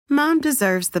Mom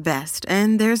deserves the best,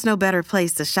 and there's no better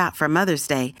place to shop for Mother's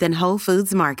Day than Whole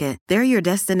Foods Market. They're your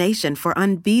destination for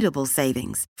unbeatable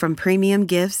savings, from premium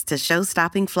gifts to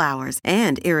show-stopping flowers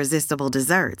and irresistible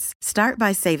desserts. Start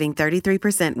by saving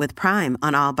 33% with Prime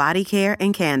on all body care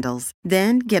and candles.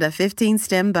 Then get a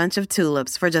 15-stem bunch of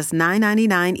tulips for just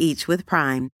 $9.99 each with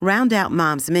Prime. Round out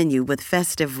Mom's menu with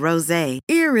festive rosé,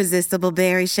 irresistible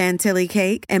berry chantilly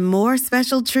cake, and more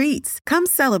special treats. Come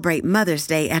celebrate Mother's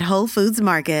Day at Whole Foods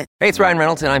Market. Hey, it's Ryan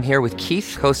Reynolds, and I'm here with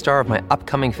Keith, co-star of my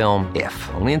upcoming film, If,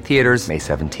 only in theaters May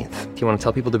 17th. Do you want to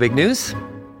tell people the big news?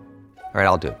 All right,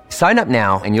 I'll do it. Sign up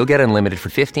now and you'll get unlimited for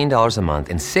 $15 a month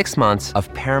and 6 months of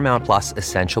Paramount Plus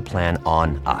Essential Plan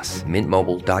on us.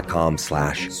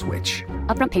 MintMobile.com/switch.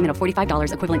 Upfront payment of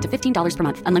 $45 equivalent to $15 per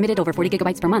month. Unlimited over 40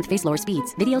 gigabytes per month. Face lower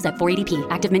speeds. Videos at 480p.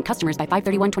 Active Mint customers by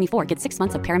 531.24 get 6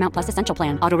 months of Paramount Plus Essential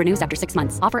Plan. Auto renews after 6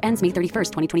 months. Offer ends May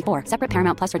 31st, 2024. Separate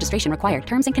Paramount Plus registration required.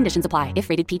 Terms and conditions apply if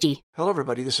rated PG. Hello,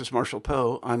 everybody. This is Marshall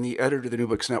Poe. I'm the editor of the New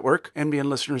Books Network. NBN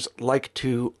listeners like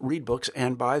to read books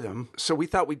and buy them. So we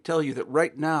thought we'd tell you that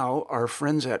right now, our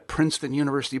friends at Princeton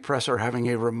University Press are having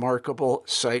a remarkable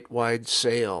site-wide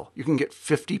sale. You can get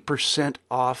 50%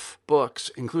 off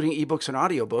books, including ebooks and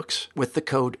audiobooks, with the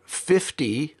code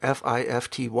 50,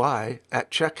 F-I-F-T-Y, at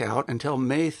checkout until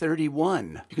May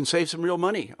 31. You can save some real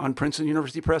money on Princeton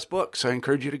University Press books. I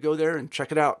encourage you to go there and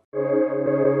check it out.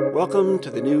 Welcome to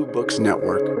the New Books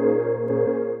Network.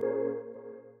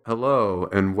 Hello,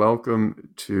 and welcome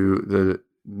to the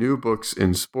New Books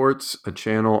in Sports, a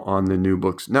channel on the New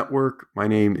Books Network. My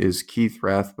name is Keith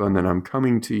Rathbun, and I'm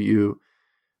coming to you,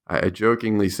 I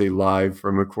jokingly say live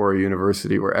from Macquarie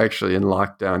University. We're actually in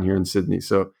lockdown here in Sydney.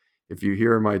 So if you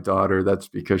hear my daughter, that's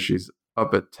because she's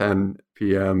up at 10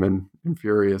 p.m. and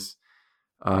furious.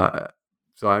 So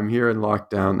I'm here in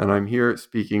lockdown, and I'm here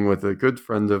speaking with a good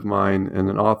friend of mine and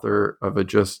an author of a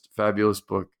just fabulous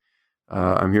book.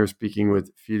 I'm here speaking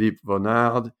with Philippe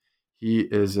Vonard. He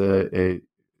is a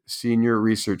senior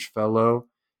research fellow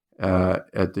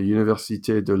at the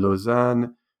Université de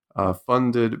Lausanne,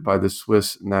 funded by the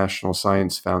Swiss National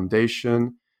Science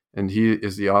Foundation. And he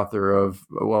is the author of,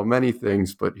 well, many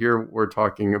things, but here we're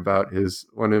talking about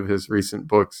one of his recent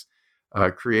books,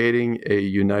 Creating a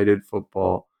United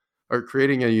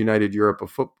Europe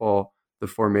of Football, the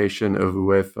Formation of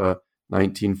UEFA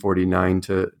 1949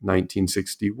 to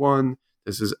 1961.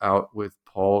 This is out with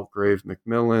Paul Grave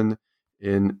Macmillan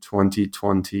in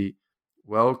 2020.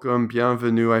 Welcome,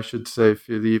 bienvenue, I should say,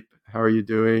 Philippe. How are you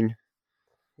doing?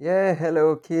 Yeah,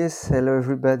 hello, Keith. Hello,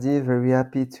 everybody. Very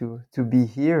happy to be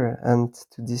here and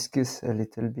to discuss a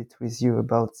little bit with you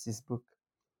about this book.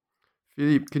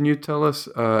 Philippe, can you tell us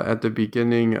at the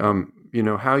beginning,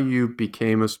 how you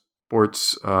became a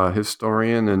sports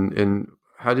historian and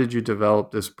how did you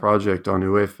develop this project on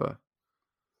UEFA?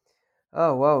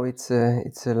 Oh wow, it's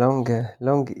a long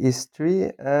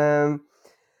history.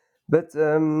 But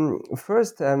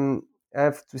first, I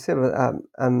have to say that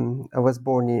I was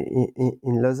born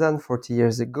in Lausanne 40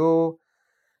 years ago,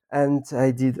 and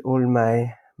I did all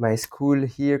my school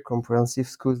here, comprehensive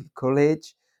school,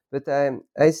 college. But I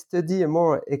study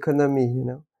more economy,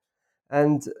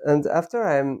 and after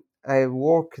I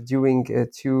worked during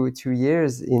 2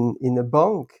 years in a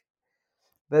bank.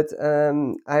 But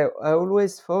I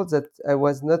always thought that I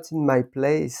was not in my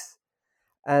place.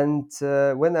 And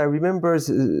when I remember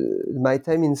my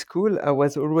time in school, I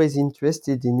was always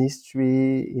interested in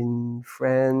history, in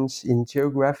French, in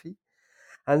geography.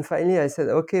 And finally, I said,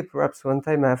 okay, perhaps one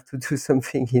time I have to do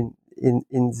something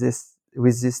in this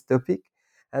with this topic.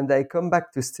 And I come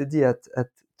back to study at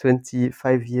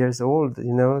 25 years old,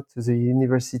 to the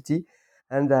university.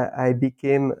 And I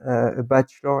became a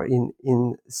bachelor in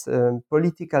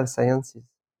political sciences.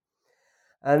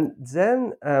 And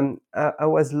then I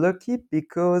was lucky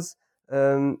because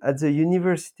at the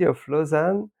University of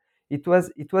Lausanne, it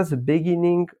was the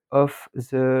beginning of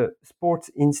the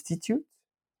Sports Institute.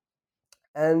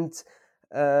 And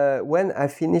when I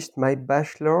finished my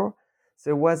bachelor,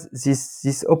 there was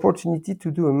this opportunity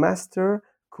to do a master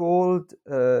called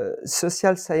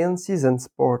Social Sciences and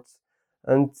Sports.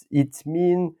 And it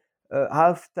means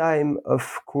half time,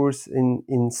 of course,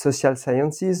 in social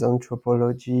sciences,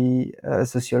 anthropology,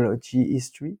 sociology,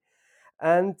 history,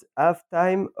 and half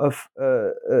time of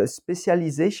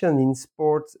specialization in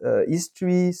sports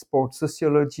history, sports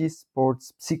sociology,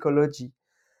 sports psychology.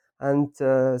 And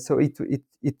so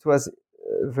it was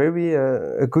very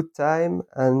a good time.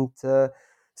 And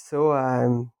so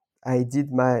I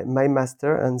did my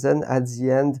master, and then at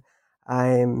the end,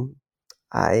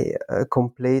 I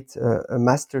complete a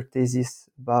master thesis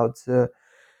about the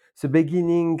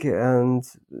beginning and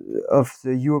of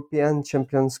the European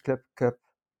Champions Club Cup.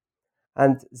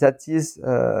 and that is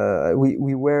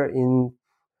we were in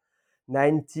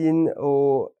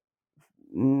 1909,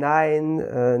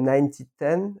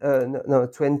 2010, no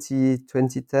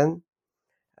 2010.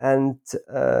 And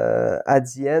at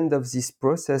the end of this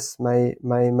process, my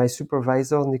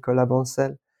supervisor, Nicolas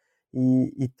Bancel,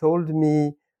 he told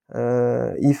me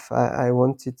if I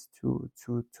wanted to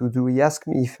do. He asked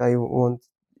me if I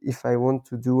want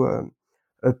to do a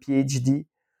PhD,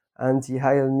 and he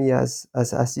hired me as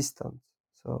assistant.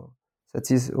 So that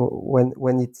is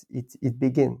when it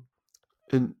began.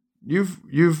 And you've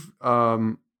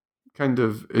kind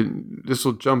of, this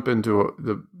will jump into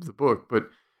the book, but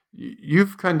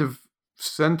you've kind of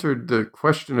centered the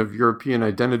question of European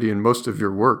identity in most of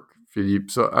your work, Philippe.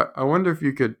 So I wonder if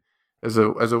you could, as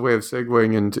a way of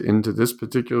segueing into this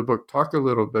particular book, talk a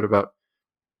little bit about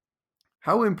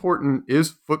how important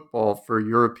is football for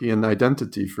European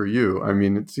identity for you? I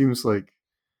mean, it seems like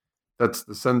that's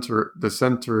the center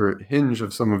hinge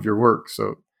of some of your work.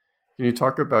 So can you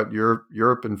talk about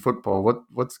Europe and football?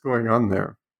 What's going on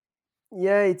there?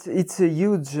 Yeah, it's a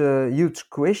huge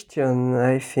question,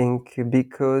 I think,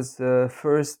 because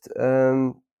first,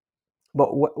 but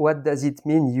what does it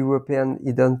mean, European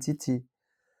identity?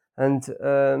 And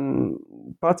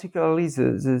particularly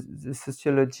the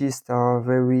sociologists are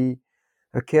very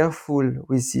careful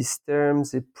with these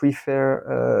terms. They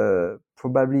prefer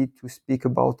probably to speak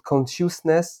about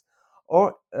consciousness,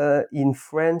 or in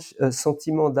French,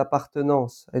 sentiment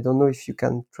d'appartenance. I don't know if you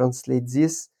can translate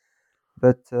this,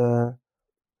 but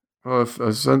A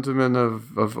sentiment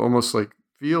of almost like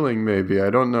feeling, maybe.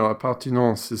 I don't know.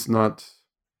 Appartenance is not.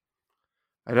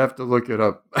 I'd have to look it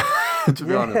up, to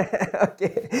be honest.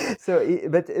 Okay. So,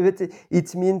 but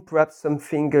it means perhaps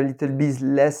something a little bit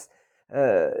less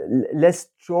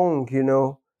strong,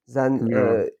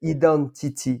 than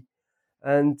identity,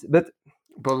 but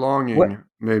belonging,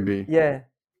 maybe. Yeah,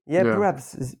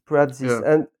 perhaps this,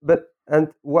 Yeah.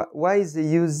 and why they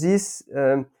use this?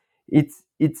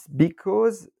 It's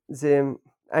because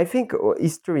I think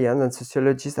historians and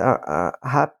sociologists are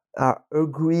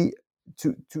agree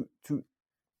to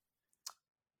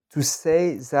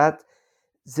say that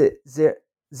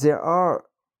there are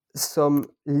some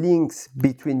links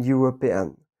between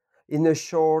European in a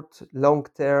short, long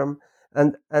term,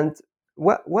 and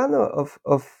one of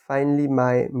finally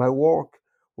my work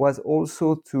was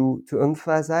also to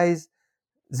emphasize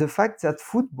the fact that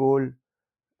football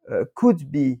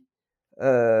could be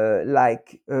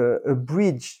like a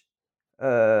bridge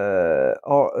or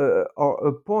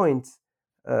a point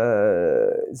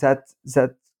that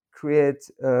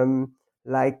create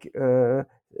like a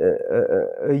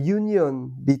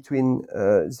union between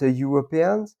the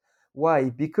Europeans. Why?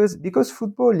 Because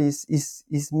football is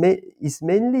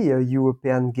mainly a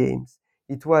European game.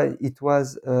 It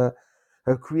was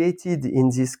created in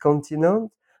this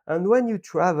continent, and when you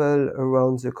travel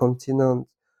around the continent,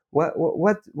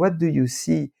 what do you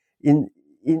see in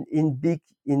big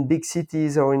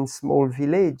cities or in small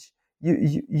village?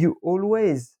 You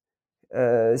always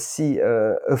see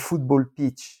a football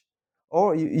pitch,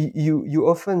 or you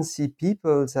often see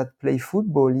people that play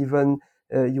football even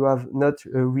you have not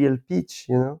a real pitch,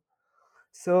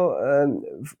 So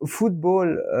football,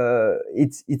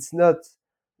 it's not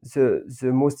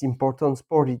the most important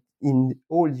sport in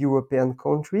all European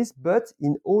countries, but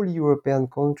in all European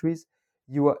countries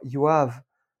you have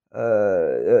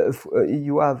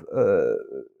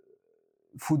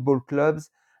football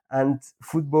clubs, and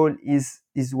football is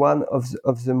one of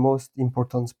the most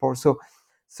important sports.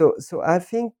 So I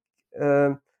think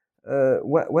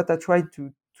what I try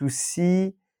to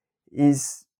see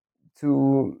is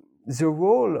to the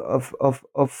role of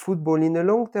football in a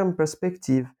long-term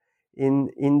perspective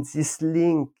in this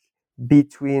link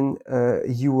between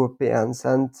Europeans,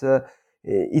 and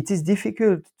it is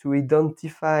difficult to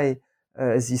identify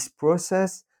this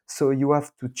process. So you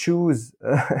have to choose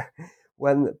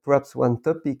perhaps one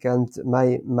topic, and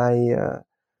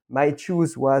my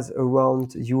choice was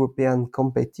around European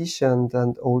competition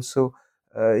and also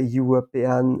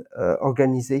European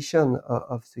organization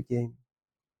of the game.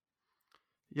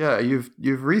 Yeah,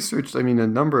 you've researched, I mean, a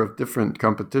number of different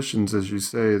competitions, as you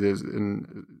say. There's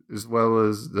as well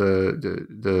as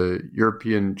the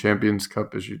European Champions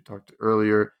Cup, as you talked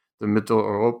earlier, the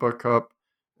Mitteleuropa Cup,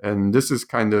 and this is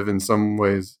kind of in some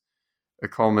ways a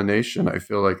culmination, I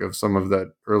feel like, of some of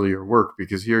that earlier work,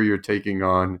 because here you're taking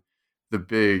on the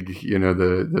big,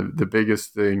 the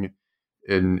biggest thing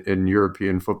in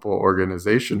European football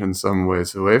organization in some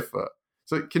ways, UEFA.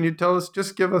 So can you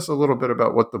just give us a little bit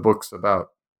about what the book's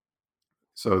about,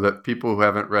 so that people who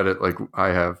haven't read it, like I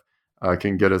have,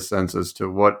 can get a sense as to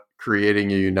what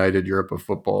creating a united Europe of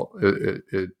football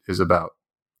is about.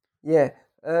 Yeah,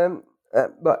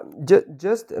 but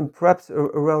just perhaps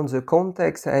around the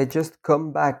context, I just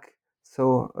come back.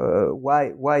 So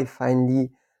why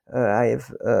finally I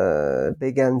have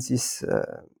began this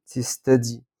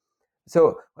study.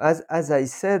 So as I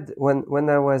said, when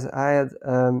I was hired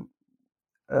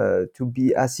to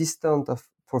be assistant of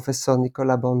Professor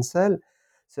Nicolas Bancel,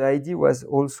 the idea was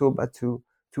also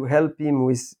to help him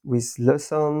with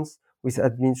lessons, with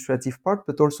administrative part,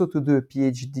 but also to do a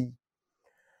PhD.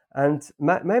 And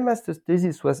my master's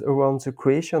thesis was around the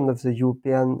creation of the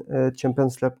European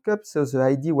Champions Club Cup. So the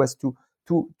idea was to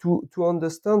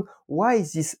understand why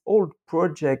this old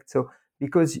project. So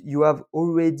because you have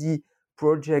already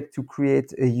project to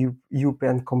create a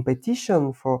European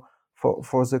competition for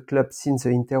the club since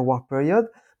the interwar period,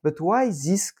 but why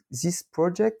this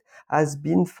project has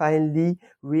been finally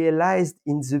realized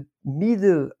in the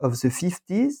middle of the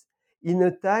 50s, in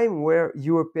a time where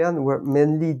Europeans were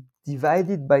mainly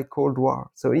divided by Cold War.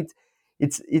 So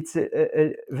it's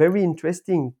a very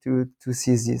interesting to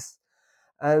see this.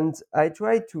 And I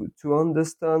try to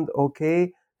understand,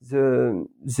 okay, the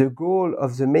goal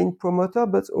of the main promoter,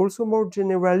 but also more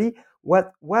generally,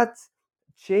 what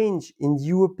change in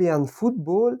European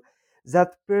football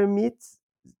that permits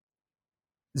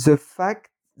the fact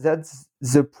that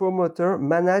the promoter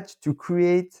managed to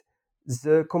create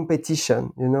the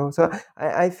competition, So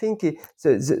I think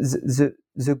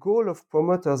the goal of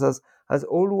promoters has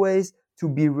always to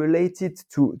be related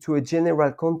to a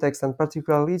general context, and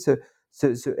particularly the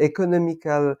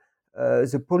economical,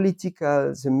 the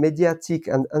political, the mediatic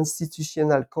and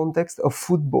institutional context of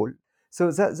football.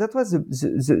 So that was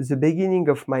the beginning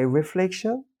of my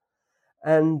reflection.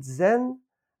 And then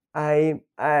I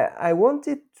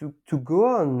wanted to go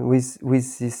on with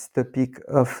this topic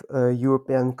of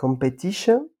European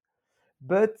competition,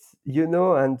 but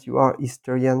and you are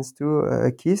historians too,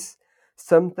 Keith,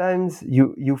 sometimes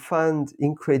you find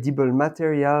incredible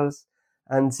materials,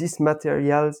 and these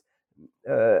materials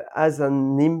has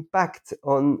an impact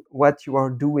on what you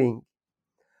are doing.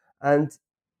 And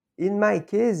in my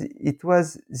case, it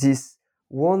was this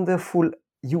wonderful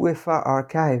UEFA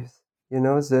archives,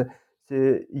 the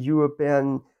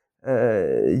European,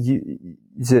 the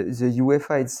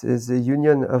UEFA, it's the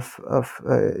Union of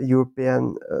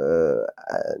European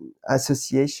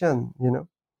Association,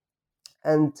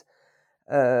 And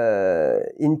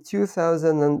in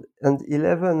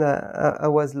 2011, I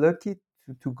was lucky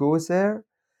to go there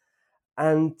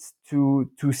and to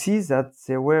see that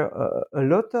there were a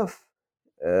lot of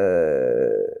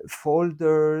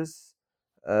folders,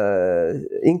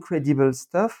 incredible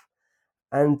stuff.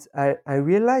 And I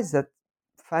realized that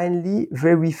finally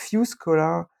very few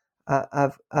scholars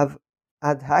have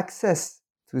had access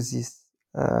to these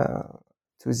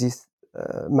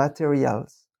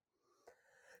materials.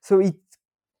 So it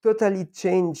totally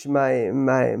changed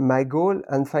my goal.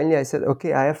 And finally I said,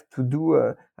 okay, I have to do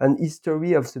an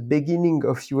history of the beginning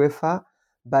of UEFA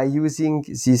by using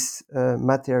these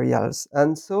materials.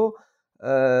 And so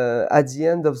at the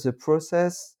end of the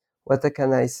process, what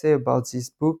can I say about this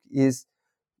book is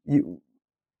the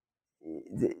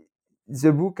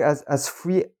book has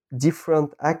three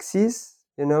different axes,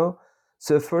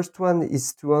 The first one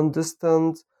is to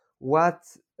understand what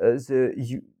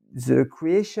the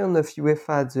creation of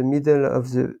UEFA at the middle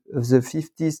of the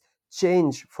 50s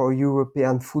changed for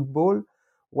European football,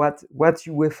 what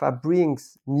UEFA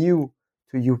brings new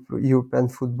to European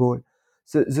football.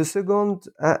 The second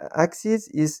axis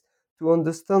is to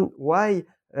understand why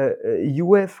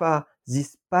UEFA,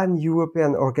 this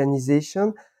pan-European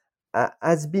organization,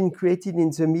 has been created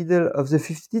in the middle of the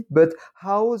 50s, but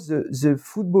how the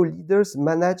football leaders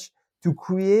managed to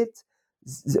create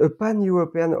a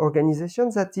pan-European organization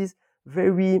that is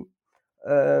very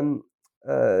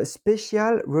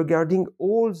special regarding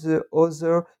all the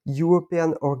other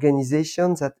European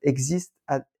organizations that exist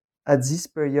at this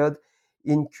period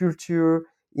in culture,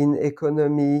 in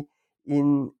economy,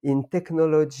 in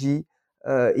technology,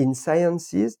 in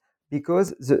sciences,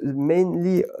 because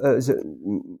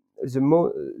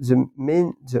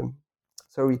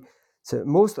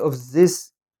most of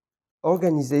this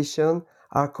organization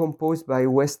are composed by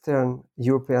Western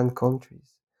European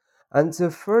countries. And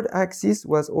the third axis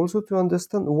was also to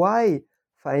understand why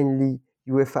finally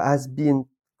UEFA has been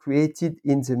created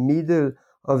in the middle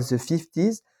of the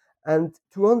 50s. And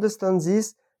to understand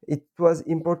this, it was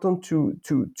important to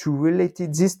relate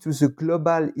this to the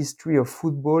global history of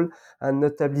football, and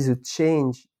notably the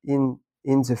change in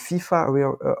the FIFA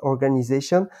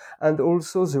organization, and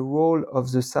also the role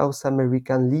of the South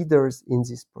American leaders in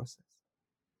this process.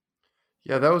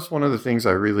 Yeah, that was one of the things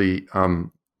I really,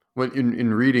 when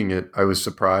in reading it, I was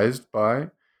surprised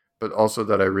by, but also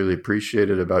that I really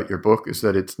appreciated about your book is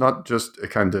that it's not just a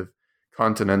kind of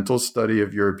continental study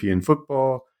of European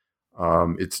football.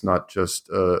 It's not just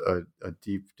a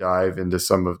deep dive into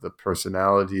some of the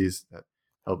personalities that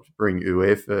helped bring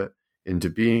UEFA into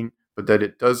being, but that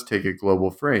it does take a global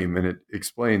frame, and it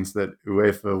explains that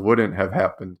UEFA wouldn't have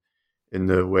happened in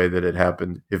the way that it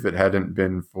happened if it hadn't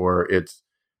been for its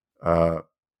uh,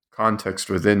 context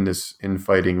within this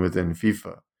infighting within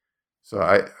FIFA. So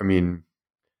I mean,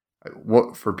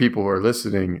 what for people who are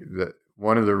listening, that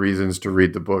one of the reasons to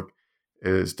read the book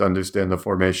is to understand the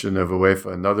formation of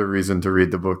UEFA. Another reason to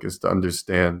read the book is to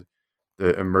understand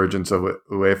the emergence of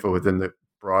UEFA within the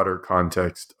broader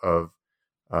context of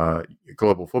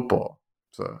global football.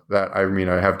 So that, I mean,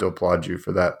 I have to applaud you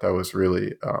for that. That was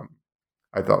really,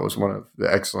 I thought was one of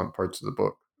the excellent parts of the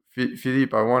book.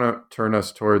 Philippe, I want to turn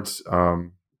us towards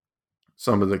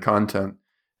some of the content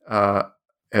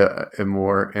and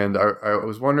more. And I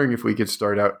was wondering if we could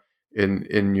start out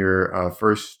in your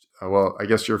first, well, I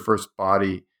guess your first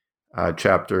body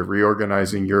chapter,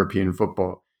 Reorganizing European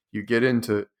Football. You get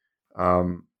into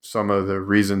some of the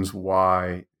reasons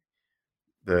why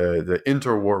the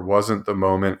interwar wasn't the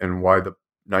moment and why the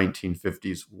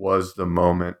 1950s was the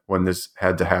moment when this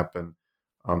had to happen.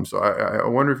 So I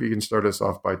wonder if you can start us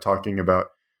off by talking about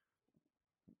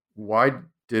why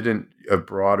didn't a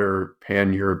broader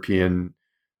pan-European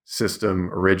system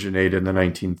originate in the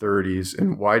 1930s,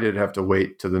 and why did it have to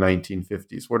wait to the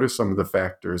 1950s? What are some of the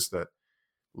factors that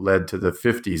led to the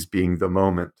 50s being the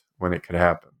moment when it could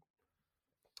happen?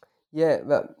 Yeah,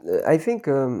 but I think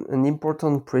an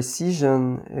important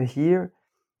precision here,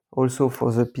 also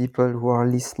for the people who are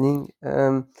listening,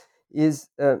 is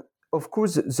of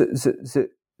course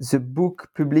the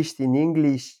book published in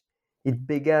English. It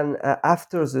began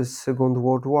after the Second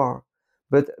World War,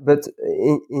 but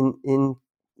in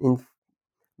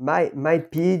my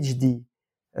PhD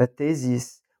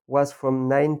thesis was from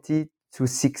 90 to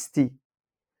 60.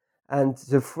 And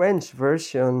the French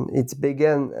version, it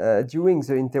began during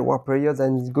the interwar period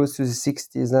and it goes to the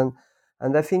 60s.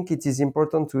 And I think it is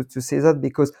important to say that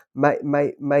because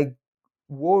my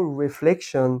whole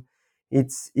reflection,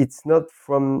 it's not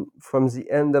from the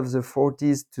end of the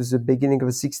 40s to the beginning of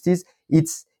the 60s.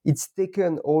 It's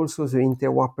taken also the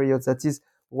interwar period. That is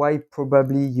why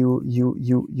probably you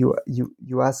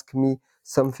ask me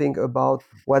something about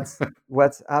what's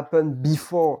happened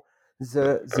before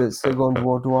the Second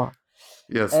World War.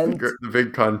 Yes, And the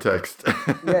big context.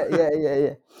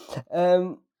 yeah.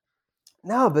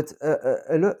 No, but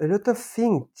a lot of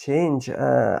things change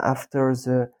after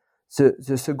the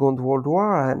Second World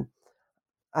War. And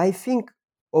I think,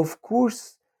 of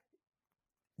course,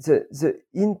 the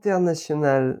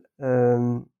international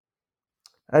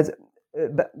as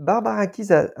Barbara Keyes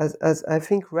has I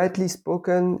think rightly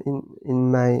spoken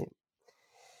in my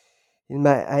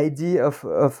idea of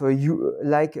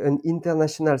like an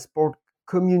international sport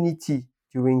community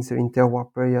during the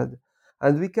interwar period.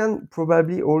 And we can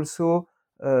probably also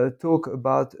talk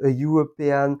about a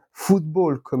European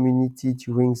football community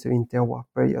during the interwar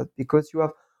period, because you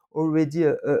have already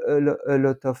a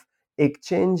lot of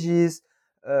exchanges.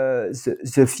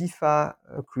 The FIFA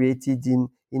created in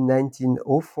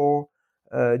 1904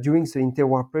 during the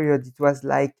interwar period. It was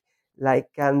like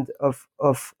kind of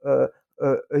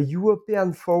a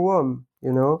European forum,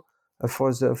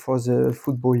 for the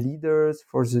football leaders,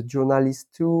 for the journalists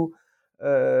too.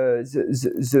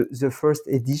 The first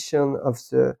edition of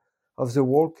the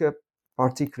World Cup,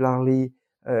 particularly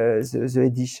the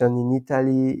edition in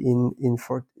Italy in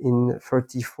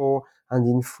 34 and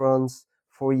in France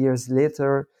 4 years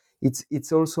later.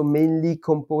 It's also mainly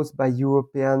composed by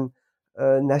European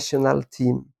national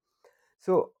team.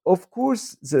 So of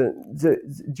course,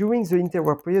 during the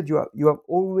interwar period, you have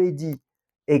already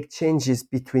exchanges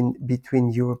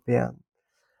between European.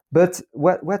 But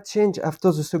what changed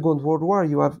after the Second World War?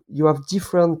 You have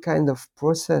different kind of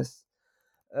process.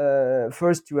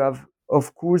 First, you have,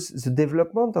 of course, the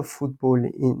development of football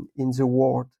in the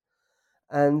world,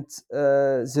 and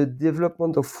the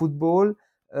development of football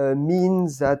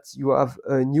means that you have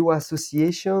new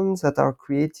associations that are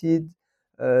created,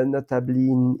 notably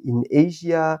in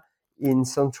Asia, in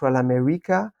Central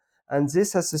America, and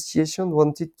this association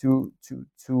wanted to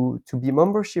be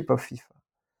membership of FIFA.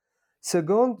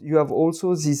 Second, you have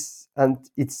also this, and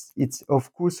it's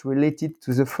of course related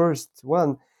to the first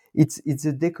one. It's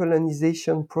a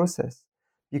decolonization process,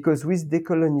 because with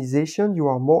decolonization you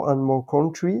are more and more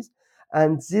countries,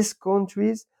 and these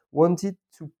countries wanted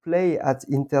to play at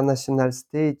international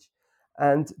stage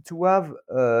and to have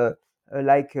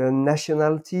like a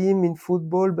national team in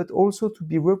football, but also to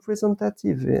be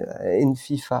representative in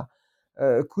FIFA,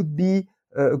 could be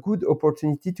a good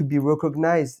opportunity to be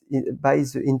recognized by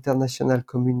the international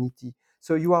community.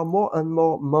 So you are more and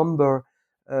more member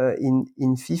in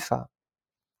FIFA.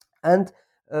 And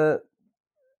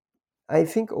I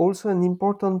think also an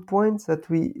important point that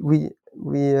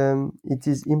it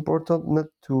is important not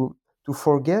to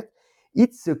forget,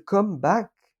 it's a comeback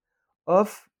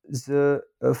of the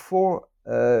four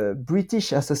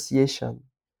British Association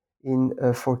in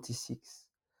 46.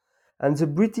 And the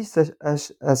British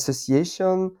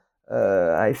Association,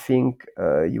 I think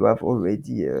you have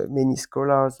already many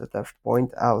scholars that have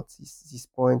pointed out this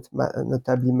point,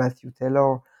 notably Matthew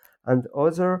Taylor and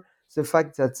others. The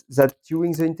fact that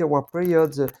during the interwar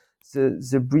period,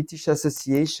 the British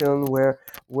Association were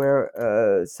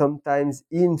sometimes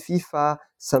in FIFA,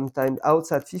 sometimes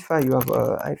outside FIFA. You have,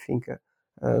 I think,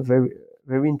 a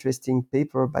very interesting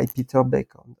paper by Peter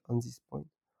Beck on this point.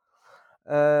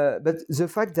 But the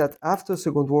fact that after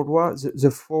Second World War,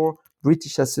 the four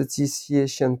British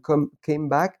Association came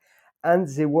back, and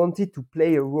they wanted to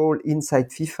play a role inside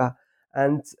FIFA,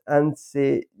 and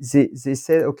they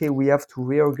said, okay, we have to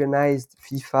reorganize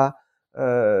FIFA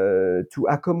to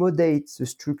accommodate the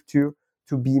structure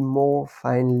to be more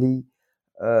finely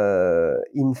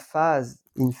in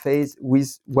phase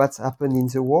with what's happened in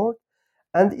the world.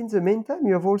 And in the meantime,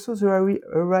 you have also the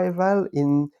arrival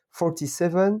in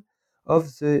 47 of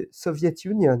the Soviet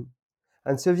Union.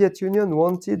 And Soviet Union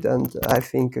wanted, and I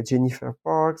think Jennifer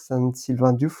Parks and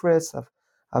Sylvain Dufresne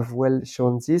have well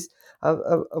shown this, have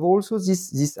also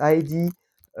this idea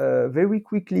very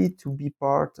quickly to be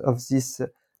part of this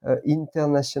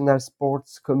international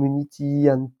sports community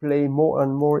and play more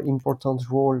and more important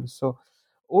role. So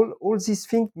all these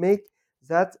things make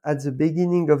that at the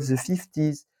beginning of the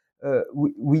 50s,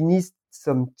 we need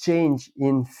some change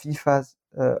in FIFA's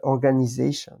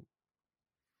organization.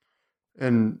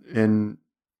 And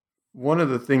one of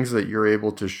the things that you're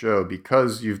able to show,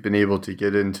 because you've been able to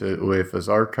get into UEFA's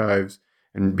archives,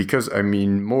 and because, I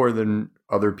mean, more than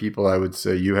other people, I would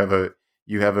say you have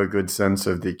a good sense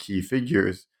of the key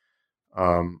figures.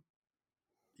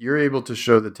 You're able to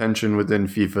show the tension within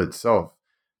FIFA itself.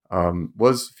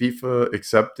 Was FIFA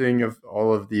accepting of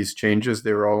all of these changes?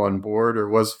 They were all on board, or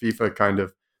was FIFA kind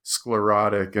of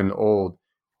sclerotic and old?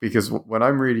 Because when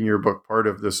I'm reading your book, part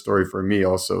of the story for me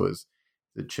also is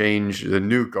the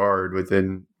new guard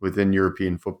within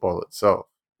European football itself.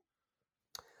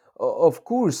 Of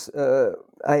course,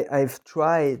 I've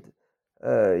tried.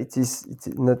 It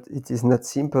is not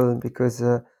simple, because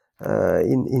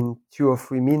in 2 or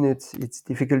 3 minutes it's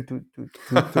difficult to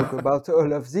talk about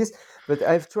all of this. But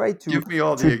I've tried to give me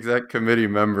all the exec committee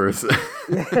members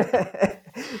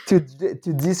to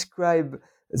describe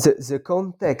the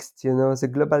context, the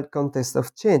global context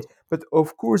of change. But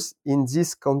of course, in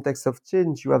this context of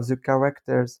change, you have the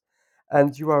characters,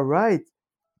 and you are right.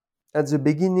 At the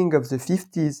beginning of the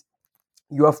 50s,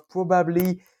 you have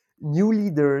probably new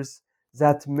leaders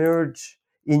that merge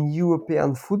in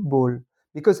European football,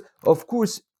 because of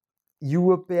course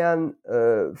European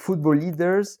football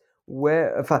leaders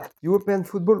European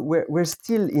football were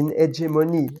still in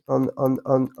hegemony on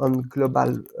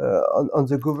global on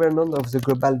the governance of the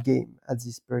global game at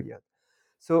this period.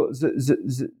 So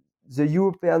the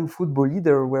European football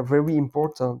leaders were very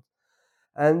important,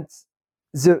 and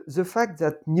the fact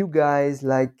that new guys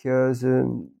like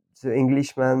the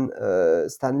Englishman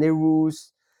Stanley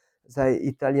Roos, the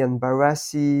Italian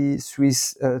Barassi,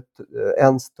 Swiss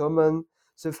Ernst Thommen,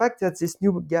 the fact that this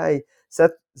new guy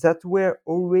that were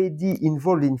already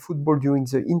involved in football during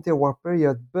the interwar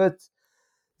period, but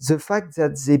the fact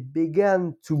that they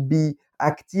began to be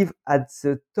active at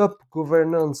the top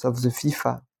governance of the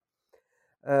FIFA,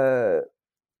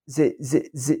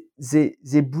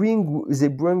 they bring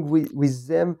with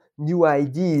them new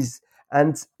ideas,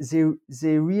 and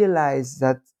they realize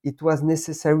that it was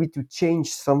necessary to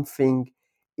change something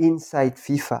inside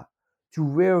FIFA, to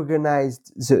reorganize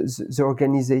the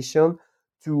organization,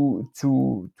 to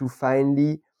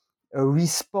finally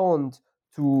respond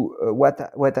to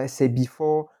what I said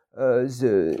before,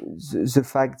 the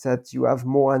fact that you have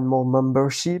more and more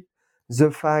membership,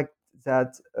 the fact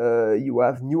that you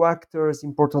have new actors,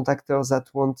 important actors that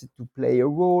wanted to play a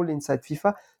role inside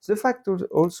FIFA. The fact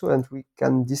also, and we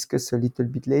can discuss a little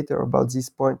bit later about this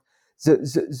point,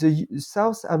 the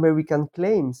South American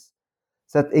claims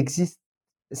that exist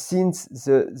since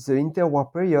the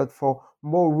interwar period for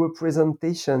more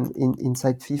representation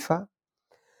inside FIFA.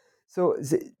 So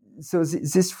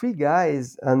these three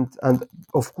guys, and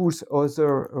of course others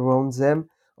around them,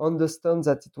 understand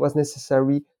that it was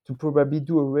necessary to probably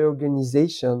do a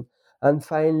reorganization. And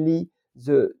finally,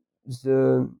 the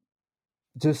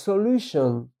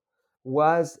solution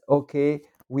was, okay,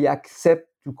 we accept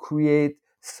to create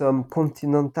some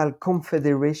continental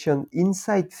confederation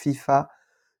inside FIFA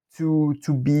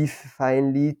to be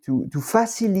finally to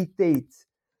facilitate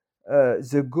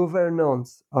the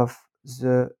governance of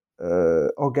the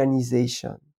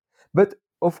organization. But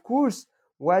of course,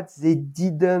 what they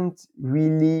didn't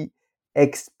really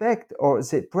expect, or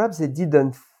perhaps they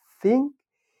didn't think,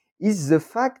 is the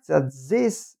fact that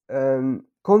this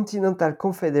continental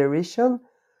confederation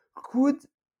could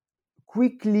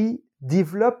quickly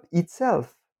develop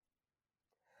itself,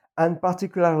 and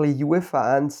particularly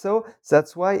UEFA. And so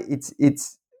that's why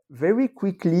it's very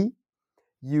quickly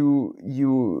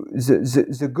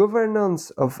the governance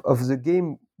of the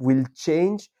game will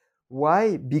change.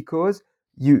 Why? Because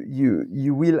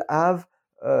you will have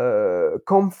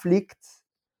conflicts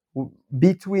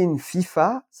between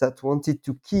FIFA that wanted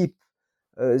to keep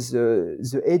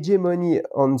the hegemony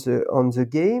on the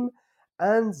game,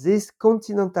 and this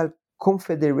continental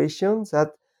confederation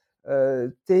that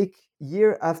take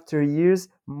year after years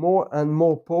more and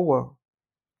more power.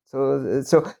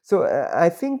 So I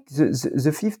think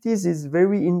the 50s is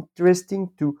very interesting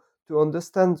to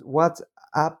understand what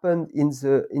happened in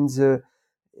the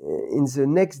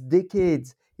next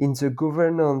decades in the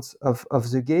governance of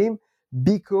the game,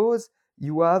 because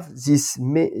you have this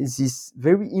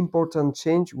very important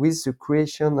change with the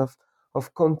creation of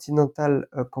continental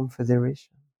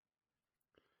confederation.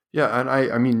 Yeah, and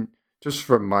I mean, just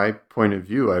from my point of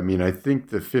view, I mean, I think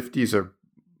the 50s are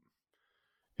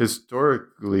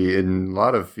historically in a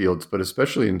lot of fields, but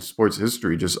especially in sports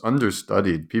history, just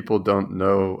understudied. People don't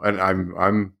know, and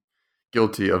I'm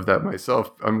guilty of that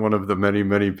myself. I'm one of the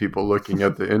many people looking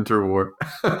at the interwar,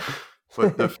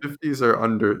 but the 50s are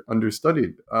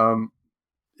understudied.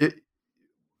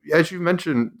 As you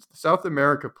mentioned, South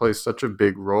America plays such a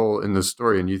big role in the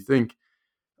story, and you think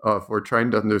if we're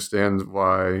trying to understand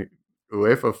why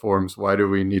UEFA forms, why do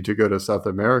we need to go to South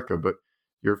America? But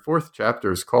your fourth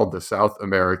chapter is called The South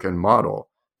American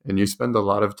Model, and you spend a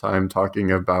lot of time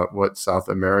talking about what South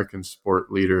American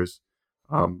sport leaders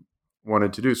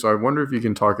wanted to do. So I wonder if you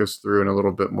can talk us through in a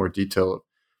little bit more detail,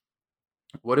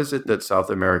 what is it that South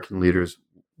American leaders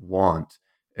want,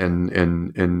 and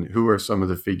who are some of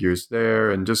the figures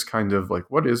there, and just kind of like,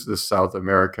 what is the South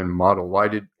American model? Why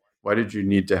did you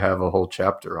need to have a whole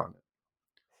chapter on it?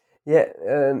 Yeah,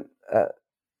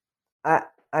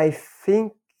 I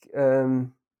think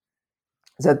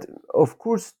that, of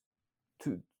course,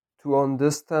 to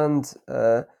understand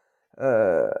a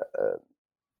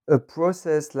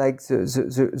process like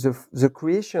the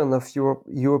creation of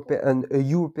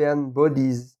European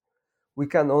bodies, we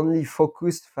can only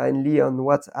focus finally on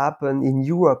what happened in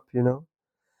Europe,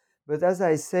 But as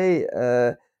I say,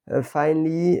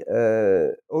 finally,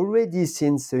 already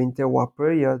since the interwar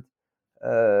period,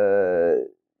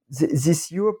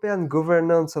 this European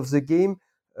governance of the game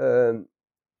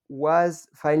was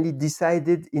finally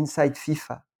decided inside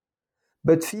FIFA.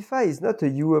 But FIFA is not a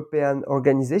European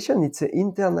organization, it's an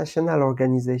international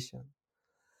organization.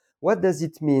 What does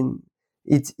it mean?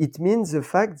 It means the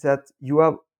fact that you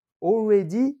have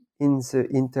already, in the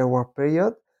interwar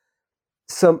period,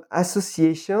 some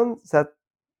associations that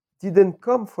didn't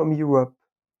come from Europe,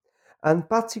 and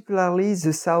particularly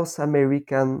the South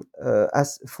American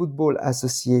Football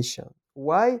Association.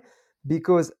 Why?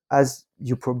 Because, as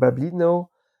you probably know,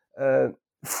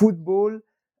 football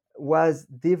was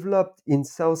developed in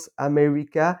South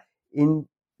America in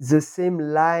the same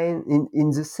line,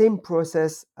 in the same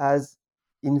process as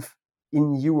in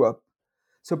Europe.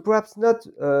 So perhaps not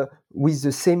with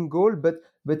the same goal, but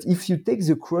if you take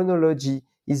the chronology,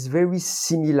 it's very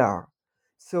similar.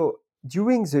 So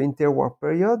during the interwar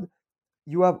period,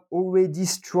 you have already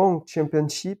strong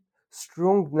championship,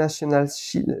 strong national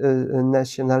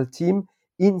team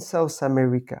in South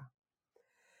America.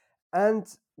 And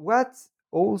what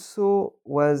also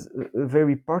was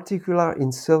very particular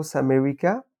in South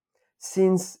America,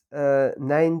 since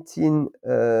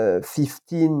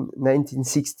 1915,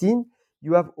 1916,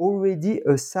 you have already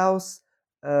a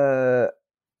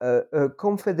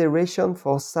confederation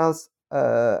for South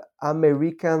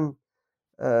American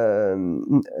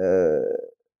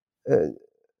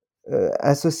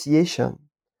association.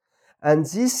 And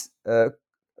this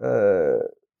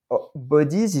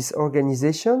body, this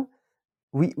organization,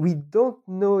 we don't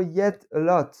know yet a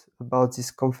lot about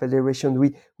this confederation.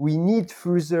 We need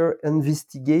further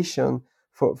investigation.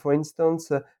 For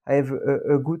instance, I have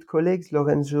a good colleague,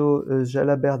 Lorenzo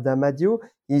Jalabert D'Amadio.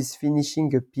 He's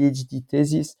finishing a PhD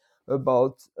thesis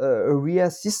about a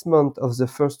reassessment of the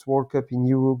first World Cup in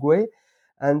Uruguay.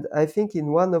 And I think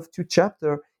in one of two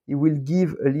chapters, he will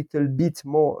give a little bit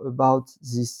more about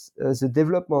this, the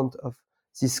development of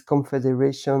this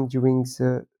confederation during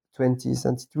the 20s.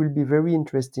 And it will be very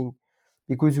interesting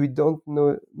because we don't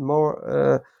know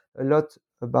a lot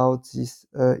about this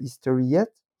history yet.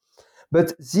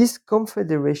 But this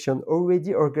confederation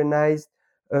already organized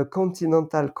a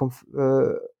continental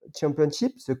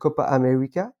championship, the Copa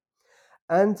America.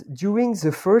 And during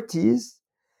the 30s,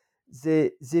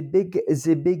 they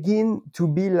begin to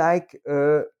be like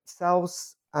a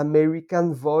South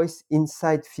American voice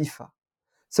inside FIFA.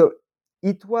 So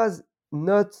it was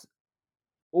not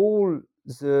all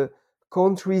the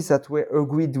countries that were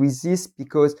agreed with this,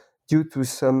 because due to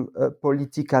some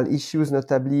political issues,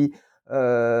 notably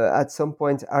at some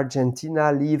point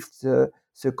Argentina left the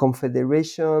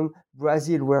confederation.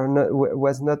 Brazil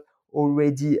was not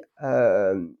already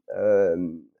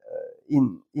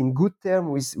in good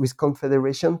terms with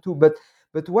confederation too. But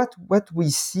what we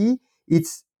see,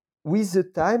 it's with the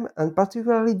time, and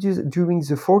particularly during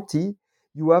the 40s,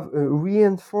 you have a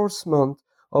reinforcement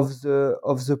of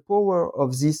the power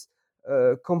of this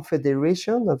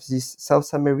confederation, of this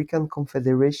South American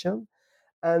confederation.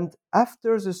 And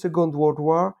after the Second World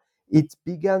War, it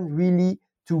began really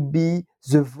to be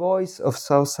the voice of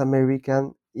South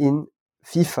American in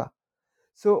FIFA.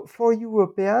 So for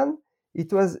European,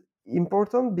 it was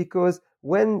important because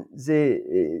when they,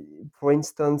 for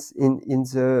instance, in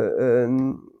the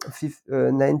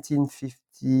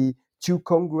 1952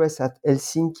 Congress at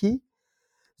Helsinki,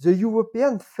 the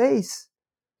European face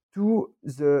to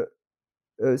the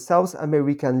South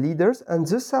American leaders, and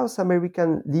the South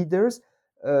American leaders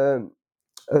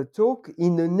talk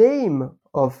in the name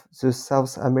of the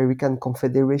South American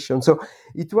Confederation. So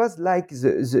it was like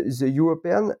the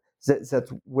European that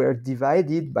were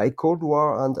divided by Cold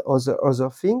War and other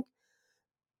things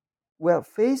were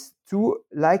faced to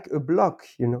like a block,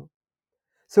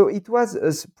 So it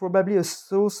was probably a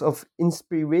source of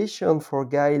inspiration for a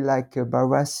guy like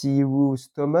Barassi, Roux,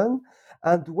 Stoneman.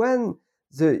 And when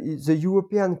the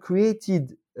European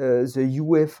created the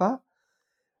UEFA,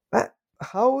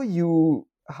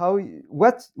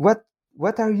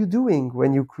 what are you doing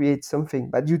when you create something?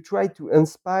 But you try to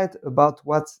inspire about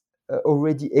what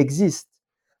already exists,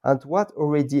 and what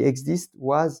already exists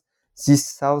was this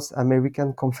South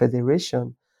American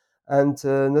Confederation, and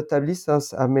notably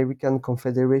South American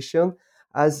Confederation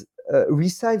has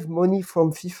received money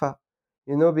from FIFA,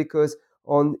 because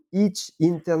on each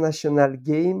international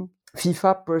game,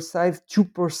 FIFA perceives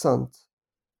 2%.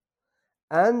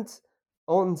 And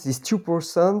on this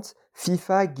 2%,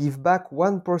 FIFA give back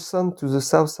 1% to the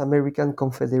South American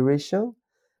Confederation.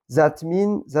 That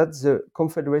means that the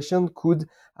Confederation could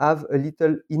have a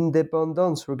little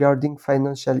independence regarding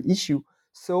financial issue.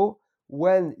 So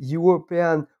when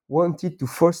Europeans wanted to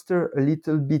foster a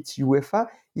little bit UEFA,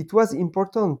 it was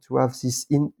important to have this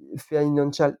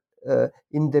financial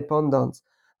independence.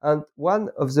 And one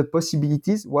of the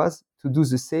possibilities was to do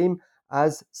the same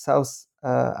as South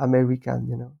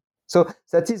American, So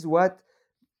that is what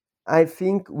I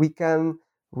think we can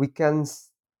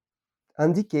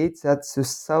indicate, that the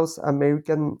South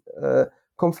American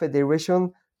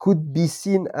Confederation could be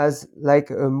seen as like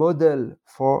a model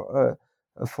for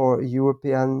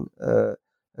European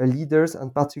leaders,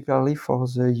 and particularly for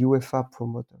the UEFA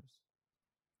promoters.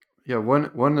 Yeah,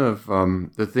 one of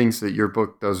the things that your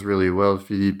book does really well,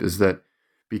 Philippe, is that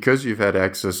because you've had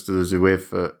access to the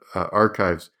UEFA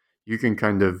archives, you can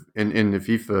kind of in the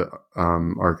FIFA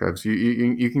archives,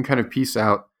 you can kind of piece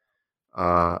out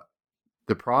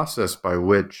the process by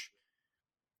which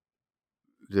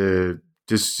the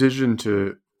decision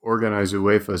to organize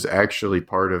UEFA is actually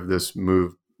part of this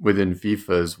move within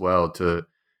FIFA as well to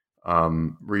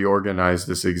reorganize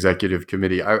this executive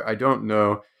committee. I don't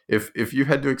know if you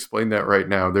had to explain that right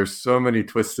now. There's so many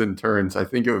twists and turns. I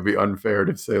think it would be unfair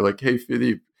to say like, hey,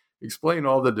 Philippe, explain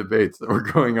all the debates that were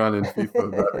going on in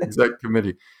FIFA about exec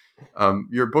committee.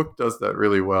 Your book does that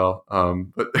really well.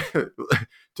 But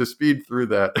to speed through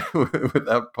that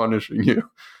without punishing you,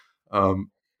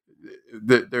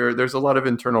 there's a lot of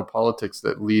internal politics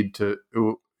that lead to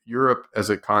Europe as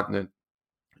a continent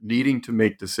needing to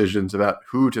make decisions about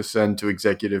who to send to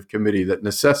executive committee that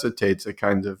necessitates a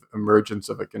kind of emergence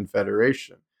of a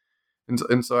confederation.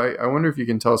 And so I wonder if you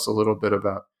can tell us a little bit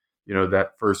about,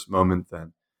 that first moment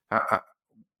then.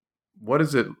 What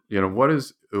is it, what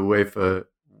is UEFA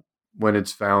when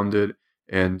it's founded,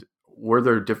 and were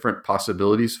there different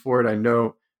possibilities for it? I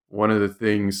know one of the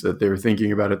things that they were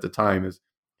thinking about at the time is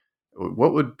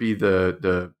what would be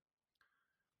the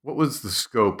what was the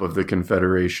scope of the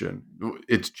Confederation?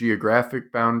 Its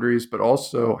geographic boundaries, but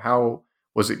also how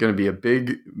was it going to be a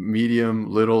big, medium,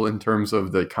 little in terms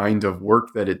of the kind of work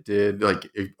that it did, like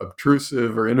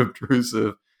obtrusive or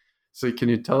inobtrusive? So can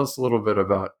you tell us a little bit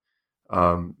about,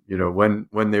 when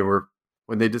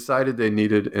they decided they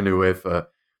needed an UEFA,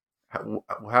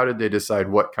 how did they decide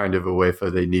what kind of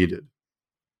UEFA they needed?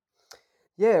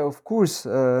 Yeah, of course.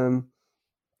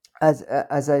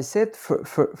 As I said,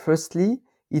 firstly,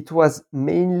 it was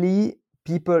mainly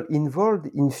people involved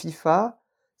in FIFA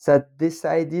that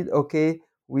decided, okay,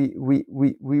 we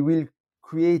will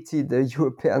create a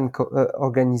European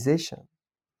organization.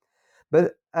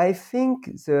 But I think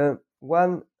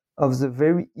one of the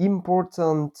very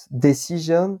important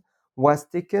decision was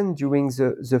taken during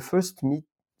the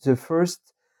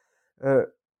first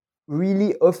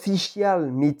really official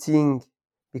meeting,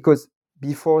 because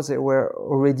before there were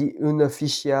already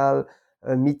unofficial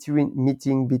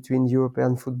meeting between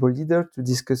European football leaders to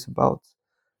discuss about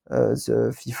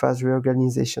the FIFA's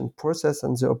reorganization process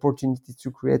and the opportunity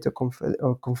to create a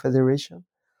confederation.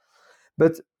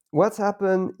 But what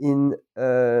happened in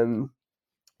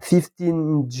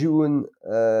 15 June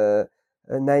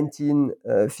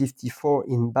 1954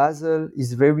 in Basel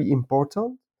is very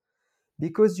important,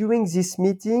 because during this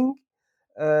meeting,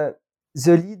 the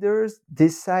leaders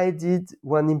decided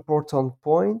one important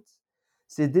point.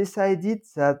 They decided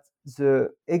that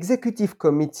the executive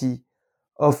committee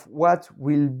of what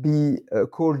will be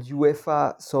called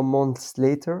UEFA some months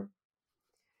later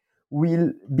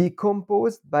will be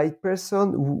composed by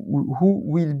persons who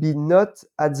will be not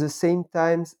at the same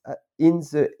time in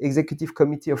the executive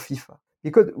committee of FIFA.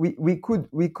 Because we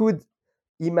could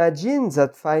imagine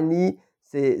that finally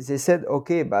they said,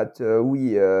 okay, but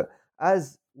we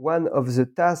as one of the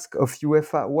tasks of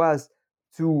UEFA was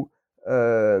to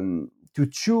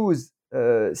choose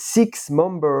 6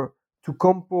 members to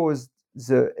compose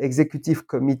the executive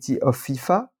committee of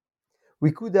FIFA,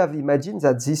 we could have imagined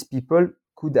that these people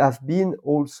could have been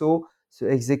also the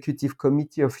executive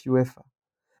committee of UEFA.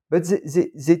 But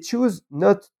they choose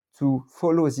not to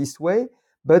follow this way,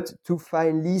 but to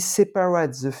finally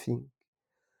separate the thing.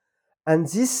 And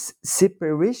this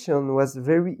separation was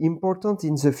very important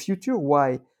in the future.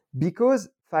 Why? Because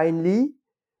finally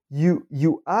you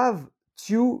have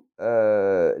two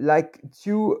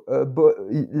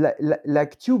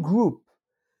two groups.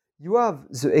 You have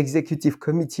the executive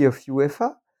committee of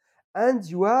UEFA, and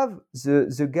you have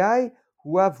the guy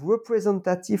who have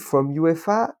representative from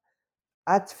UEFA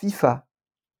at FIFA.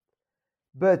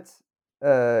 But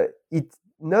it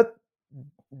not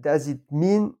does it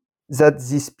mean that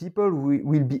these people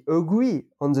will be agree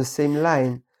on the same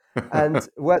line. And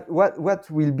what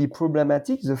will be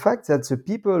problematic, the fact that the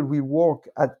people we work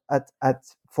at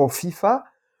for FIFA,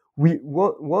 we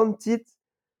wanted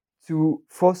to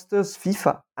foster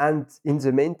FIFA. And in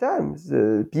the meantime,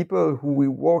 the people who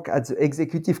will work at the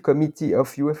executive committee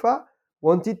of UEFA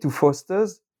wanted to foster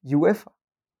UEFA.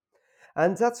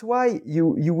 And that's why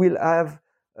you will have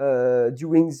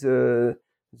during the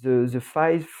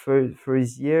 5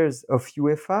 first years of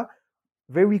UEFA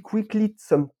very quickly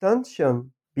some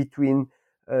tension between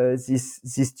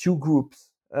these two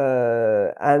groups,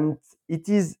 and it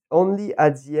is only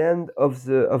at the end of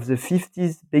the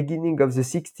 50s, beginning of the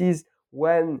 60s,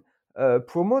 when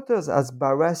promoters as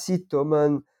Barassi,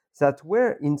 Thoman, that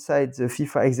were inside the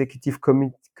FIFA executive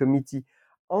committee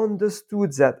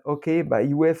understood that, okay, but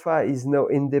UEFA is now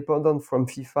independent from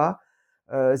FIFA,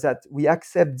 that we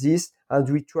accept this and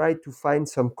we try to find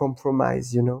some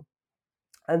compromise,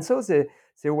 And so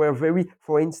they were very,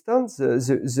 for instance, the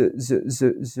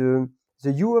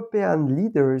European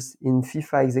leaders in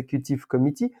FIFA executive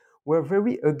committee were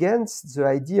very against the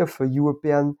idea of a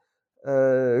European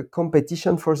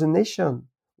competition for the nation.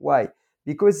 Why?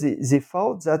 Because they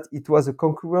thought that it was a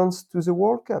concurrence to the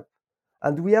World Cup.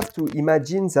 And we have to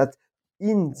imagine that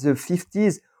in the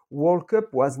 50s, World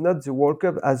Cup was not the World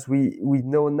Cup as we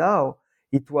know now.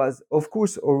 It was, of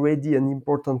course, already an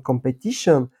important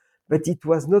competition, but it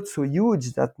was not so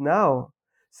huge that now.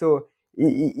 So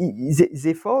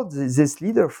they thought, this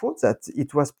leader thought that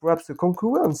it was perhaps a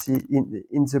concurrence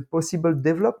in the possible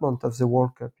development of the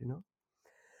World Cup,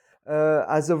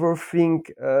 As other thing,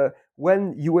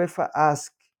 when UEFA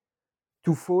asked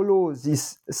to follow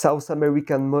this South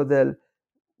American model,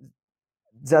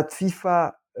 that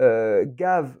FIFA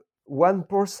gave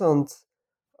 1%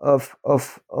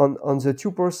 on the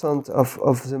 2%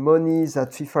 of the money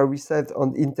that FIFA received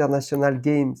on international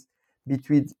games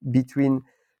between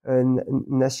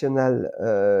national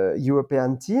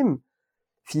European team,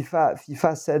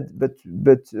 FIFA said, but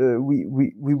we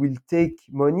will take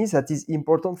money that is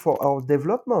important for our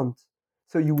development.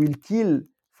 So you will kill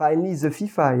finally the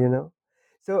FIFA, you know.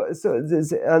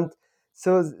 And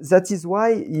so that is why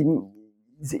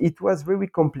it was very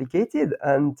complicated,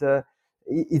 and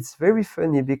it's very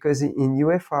funny because in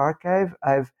UEFA archive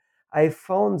I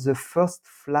found the first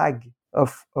flag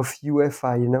of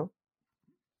UEFA, you know.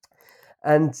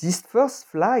 And this first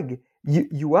flag,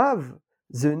 you have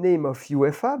the name of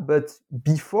UEFA, but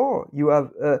before you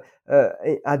have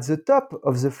at the top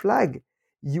of the flag,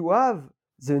 you have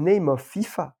the name of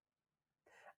FIFA.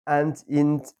 And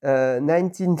in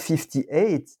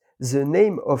 1958, the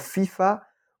name of FIFA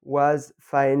was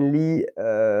finally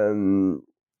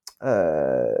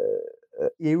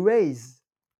erased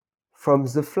from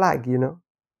the flag, you know.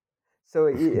 So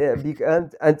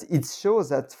and it shows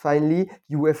that finally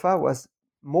UEFA was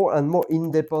more and more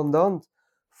independent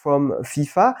from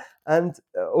FIFA. And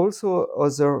also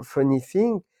other funny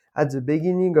thing, at the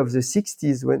beginning of the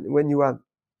 60s, when you have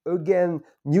again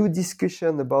new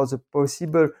discussion about the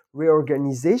possible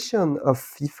reorganization of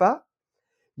FIFA,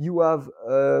 you have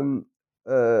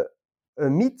a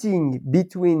meeting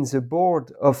between the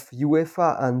board of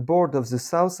UEFA and board of the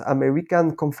South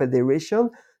American Confederation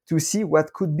to see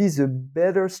what could be the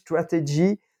better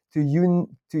strategy to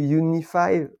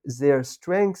unify their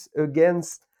strengths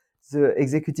against the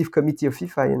executive committee of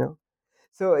FIFA, you know.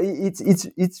 So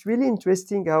it's really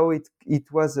interesting how it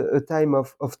was a time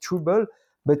of trouble,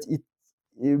 but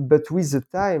but with the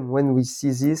time when we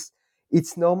see this,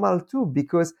 it's normal too,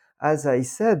 because as I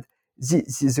said,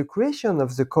 the creation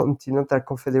of the Continental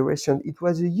Confederation, it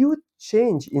was a huge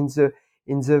change in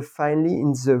the finally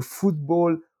in the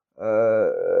football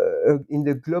in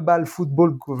the global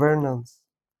football governance.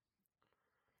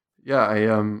 Yeah,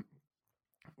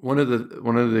 one of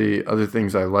the other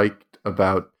things I liked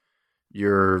about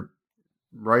your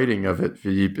writing of it,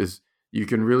 Philippe, is you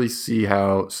can really see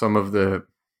how some of the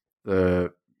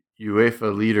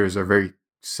UEFA leaders are very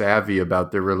savvy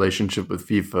about their relationship with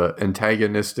FIFA,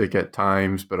 antagonistic at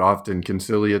times, but often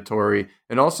conciliatory,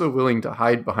 and also willing to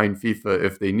hide behind FIFA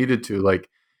if they needed to, like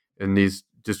in these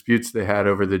disputes they had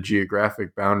over the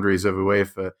geographic boundaries of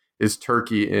UEFA. Is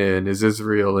Turkey in? Is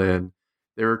Israel in?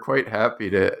 They were quite happy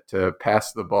to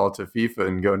pass the ball to FIFA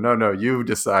and go, no, you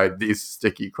decide these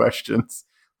sticky questions.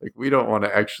 Like, we don't want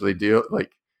to actually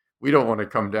we don't want to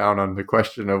come down on the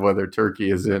question of whether Turkey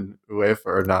is in UEFA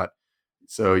or not.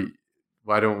 So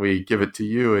why don't we give it to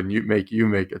you and you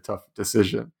make a tough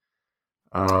decision?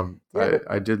 I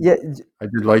did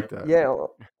like that. Yeah,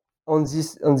 on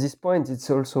this point, it's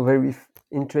also very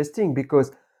interesting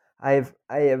because I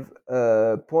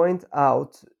have point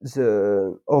out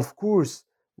of course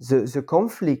the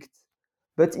conflict,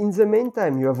 but in the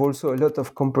meantime you have also a lot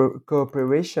of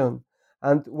cooperation.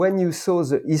 And when you saw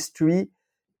the history,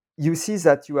 you see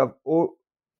that you have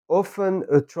often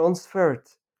a transfer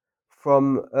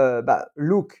from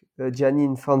look, Gianni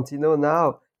Infantino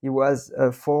now, he was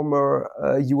a former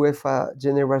UEFA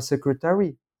General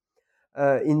Secretary.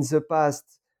 In the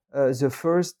past, the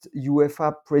first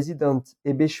UEFA president,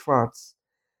 Ebbe Schwartz.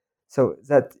 So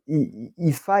that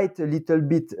he fight a little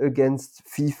bit against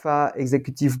FIFA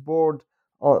executive board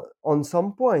on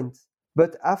some points.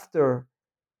 But after,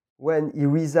 when he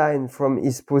resigned from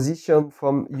his position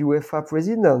from UEFA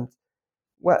president,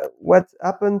 what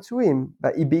happened to him?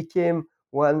 But he became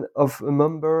one of a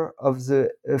member of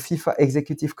the FIFA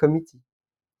executive committee.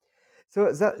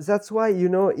 So that's why, you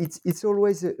know, it's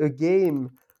always a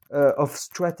game of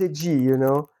strategy. You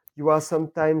know, you are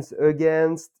sometimes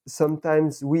against,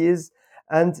 sometimes with,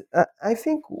 and I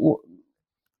think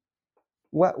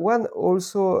one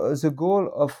also the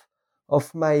goal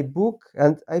of my book,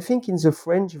 and I think in the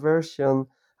French version,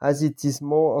 as it is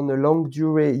more on a long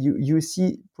durée, you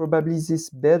see probably this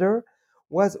better,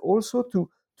 was also to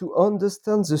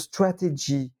understand the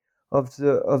strategy of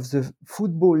the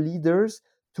football leaders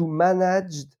to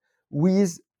manage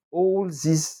with all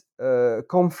this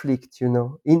conflict, you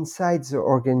know, inside the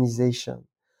organization.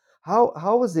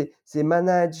 How they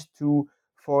manage to,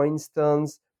 for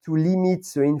instance, to limit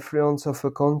the influence of a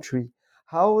country,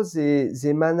 how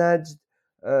they managed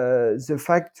the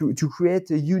fact to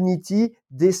create a unity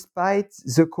despite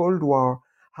the Cold War,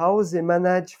 how they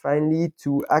managed finally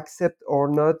to accept or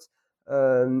not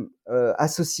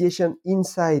association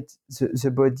inside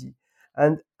the body.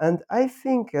 And I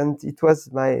think, and it was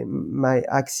my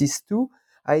axis too,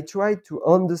 I tried to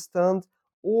understand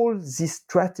all this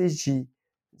strategy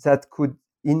that could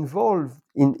involve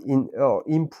in or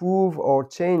improve or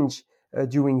change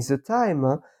during the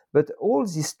time, but all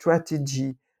this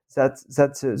strategy that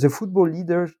the football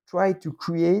leaders try to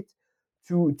create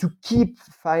to keep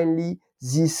finally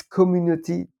this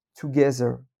community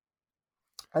together.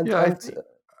 And, Yeah,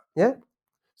 yeah.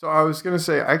 So I was going to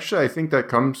say, actually, I think that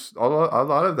comes a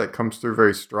lot of that comes through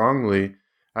very strongly.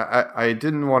 I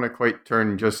didn't want to quite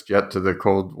turn just yet to the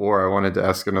Cold War. I wanted to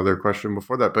ask another question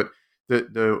before that, but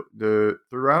the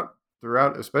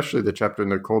throughout, especially the chapter in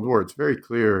the Cold War, it's very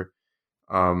clear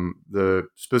the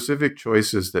specific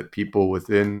choices that people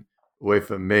within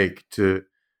UEFA make to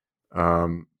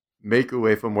make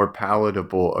UEFA more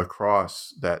palatable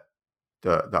across the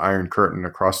Iron Curtain,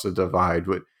 across the divide,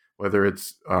 whether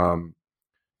it's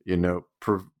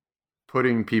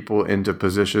putting people into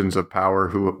positions of power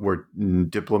who were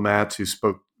diplomats who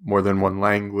spoke more than one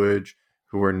language,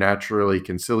 who were naturally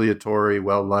conciliatory,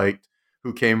 well-liked,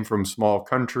 who came from small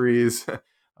countries,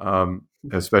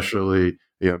 especially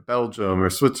Belgium or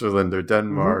Switzerland or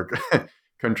Denmark,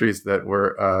 countries that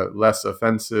were less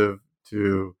offensive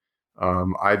to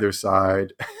either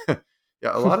side.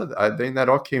 Yeah, a lot of I think that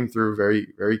all came through very,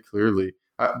 very clearly.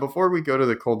 Before we go to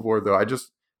the Cold War, though,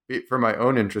 for my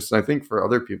own interest, and I think for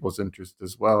other people's interest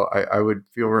as well, I would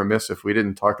feel remiss if we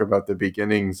didn't talk about the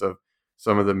beginnings of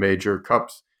some of the major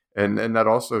cups. And that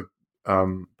also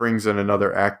brings in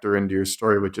another actor into your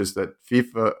story, which is that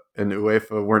FIFA and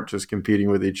UEFA weren't just competing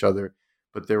with each other,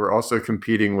 but they were also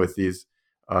competing with these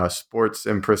sports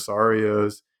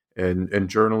impresarios and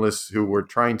journalists who were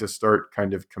trying to start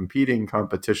kind of competing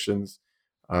competitions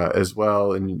as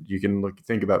well. And you can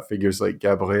think about figures like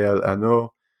Gabriel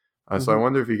Hanot. So I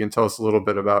wonder if you can tell us a little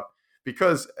bit about,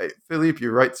 because Philippe, you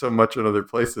write so much in other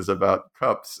places about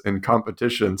cups and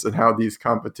competitions and how these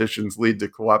competitions lead to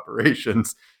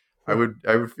cooperations. I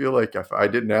would feel like if I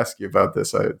didn't ask you about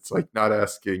this, it's like not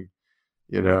asking,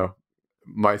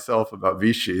 myself about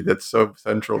Vichy. That's so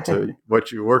central to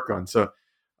what you work on. So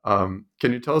can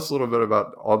you tell us a little bit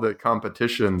about all the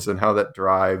competitions and how that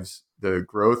drives the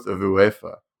growth of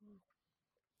UEFA?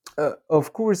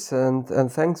 Of course, and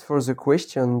thanks for the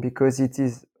question, because it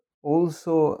is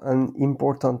also an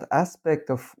important aspect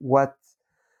of what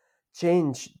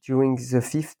changed during the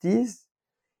 50s,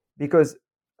 because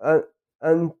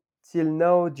until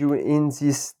now, in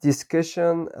this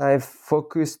discussion, I've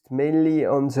focused mainly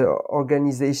on the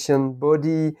organization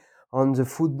body, on the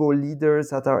football leaders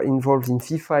that are involved in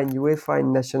FIFA, in UEFA,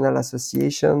 in national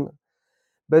association.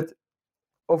 But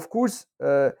of course,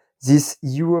 this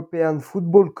European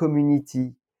football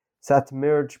community that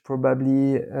merged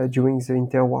probably during the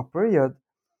interwar period,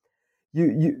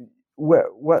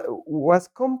 was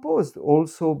composed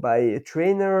also by a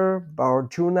trainer, by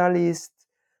journalists,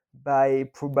 by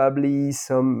probably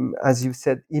some, as you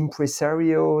said,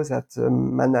 impresarios that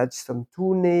manage some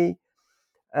tourney.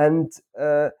 And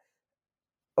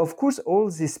of course,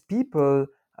 all these people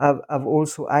have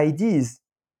also ideas.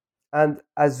 And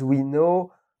as we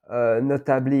know,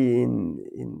 notably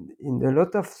in a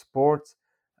lot of sports,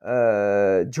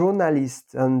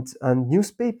 journalists and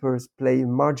newspapers play a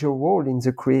major role in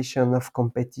the creation of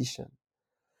competition.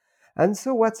 And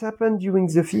so what's happened during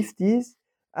the 50s,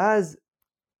 as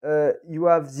you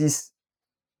have this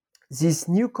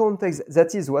new context,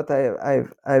 that is what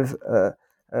I've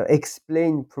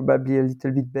explained probably a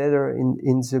little bit better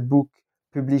in the book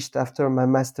published after my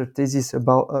master thesis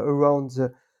about around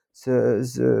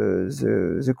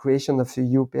the creation of the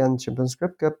European Champions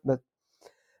Club Cup. But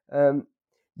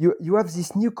you have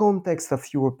this new context of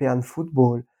European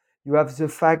football. You have the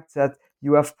fact that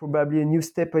you have probably a new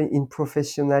step in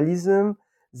professionalism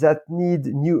that need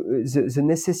the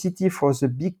necessity for the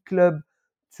big club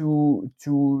to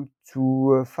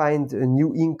find a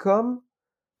new income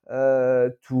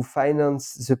to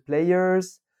finance the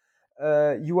players.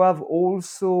 You have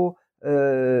also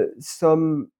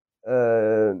some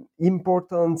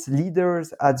important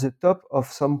leaders at the top of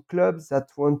some clubs that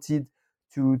wanted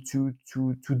to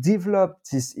develop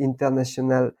this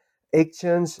international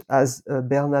exchange, as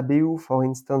Bernabeu, for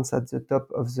instance, at the top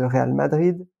of the Real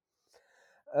Madrid.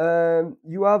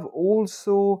 You have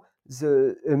also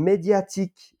the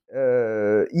mediatic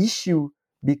issue,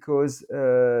 because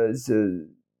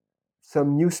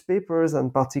some newspapers,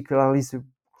 and particularly the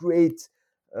great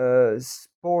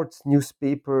sports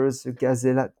newspapers,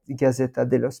 Gazzetta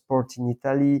dello Sport in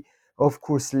Italy, of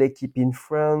course L'Equipe in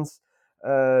France,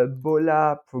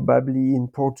 Bola probably in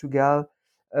Portugal.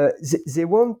 They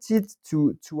wanted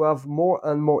to have more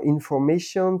and more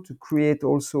information, to create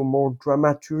also more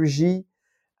dramaturgy,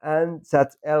 and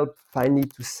that helped finally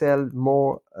to sell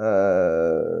more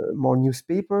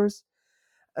newspapers.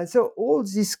 And so all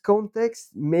this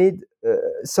context made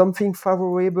something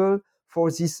favorable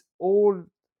for this whole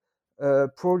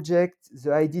project,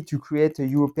 the idea to create a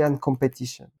European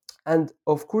competition. And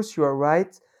of course, you are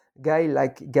right guy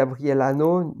like Gabriel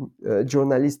Hanno,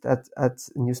 journalist at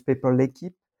newspaper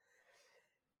L'Équipe.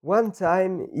 One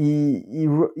time he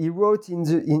wrote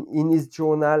in his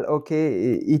journal,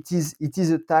 okay, it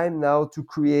is a time now to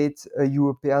create a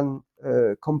European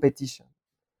competition.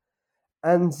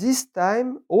 And this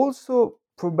time, also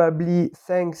probably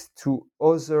thanks to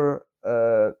other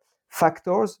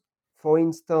factors, for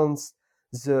instance,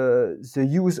 the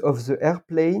use of the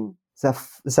airplane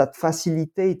that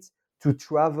facilitates to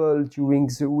travel during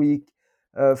the week,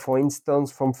 for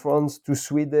instance, from France to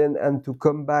Sweden and to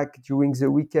come back during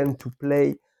the weekend to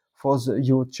play for the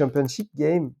Euro Championship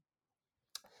game.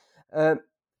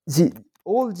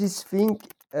 All these things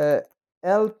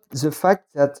help the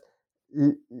fact that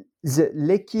the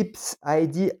L'Équipe's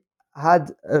idea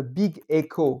had a big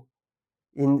echo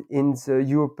in the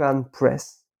European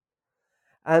press.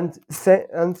 And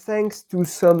thanks to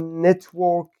some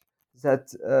network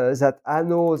that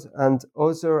Hanno and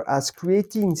others has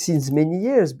created since many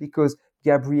years, because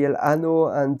Gabriel Hanno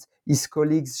and his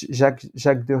colleagues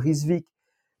Jacques de Rijswijk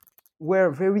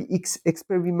were very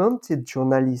experimented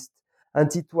journalists.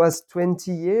 And it was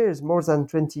 20 years, more than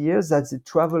 20 years, that they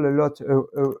travel a lot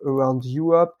around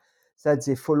Europe, that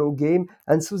they follow game.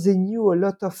 And so they knew a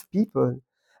lot of people.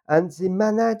 And they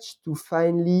managed to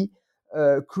finally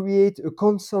create a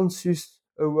consensus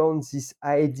around this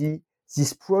idea,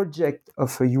 this project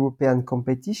of a European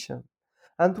competition.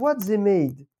 And what they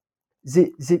made,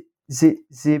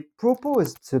 they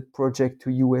proposed the project to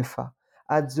UEFA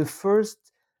at the first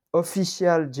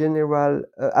official general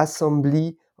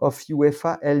assembly of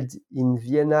UEFA held in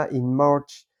Vienna in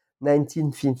March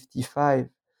 1955.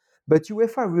 But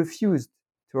UEFA refused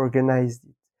to organize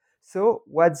it. So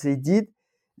what they did,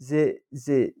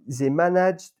 they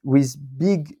managed with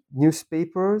big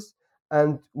newspapers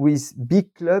and with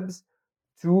big clubs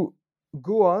to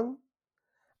go on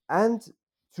and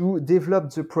to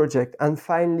develop the project. And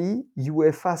finally,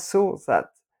 UEFA saw that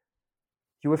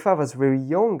UEFA was very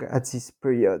young at this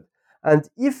period. And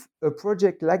if a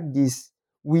project like this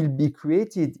will be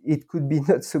created, it could be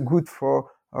not so good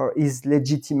for its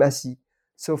legitimacy.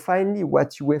 So finally,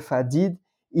 what UEFA did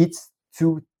is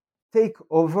to take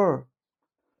over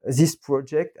this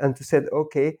project and to say,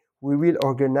 okay, we will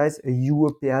organize a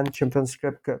European Champions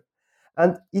Club Cup.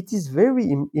 And it is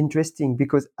very interesting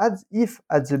because as if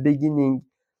at the beginning,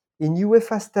 in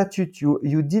UEFA statute,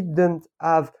 you didn't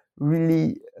have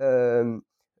really the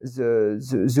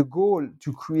goal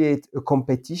to create a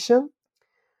competition.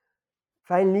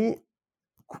 Finally,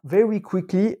 very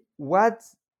quickly, what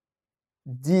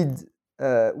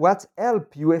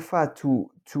helped UEFA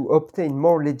to obtain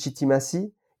more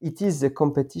legitimacy? It is the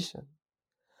competition.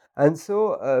 And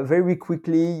so very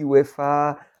quickly,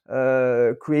 UEFA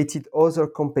created other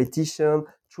competition,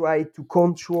 tried to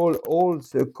control all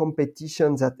the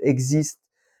competitions that exist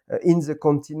in the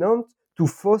continent to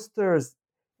foster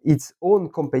its own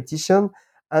competition.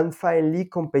 And finally,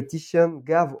 competition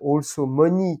gave also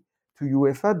money to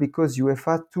UEFA because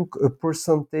UEFA took a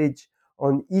percentage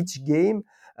on each game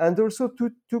and also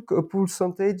took a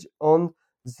percentage on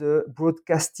the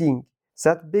broadcasting.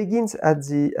 That begins at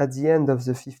the end of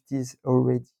the 50s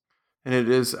already. And it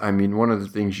is, I mean, one of the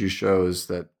things you show is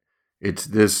that it's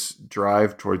this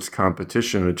drive towards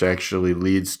competition which actually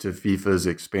leads to FIFA's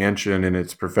expansion and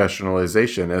its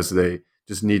professionalization as they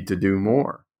just need to do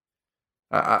more.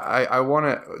 I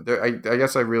want to, I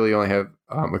guess I really only have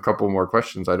a couple more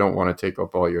questions. I don't want to take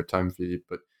up all your time, Philippe,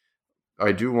 but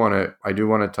I do want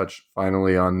to touch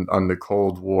finally on the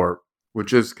Cold War,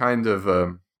 which is kind of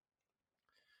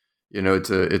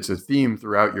it's a theme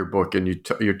throughout your book, and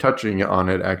you're touching on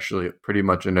it actually pretty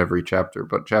much in every chapter.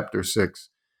 But chapter 6,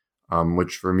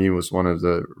 which for me was one of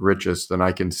the richest, and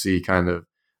I can see kind of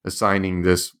assigning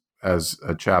this as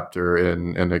a chapter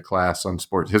in a class on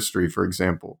sports history, for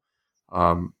example.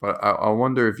 But I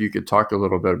wonder if you could talk a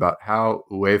little bit about how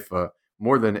UEFA,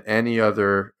 more than any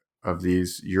other of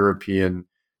these European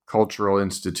cultural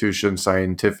institutions,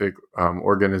 scientific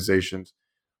organizations,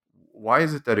 why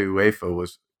is it that UEFA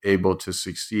was able to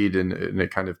succeed in a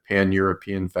kind of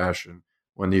pan-European fashion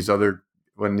when these other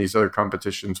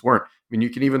competitions weren't? I mean, you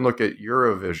can even look at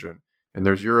Eurovision, and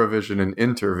there's Eurovision and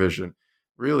Intervision.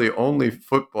 Really, only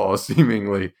football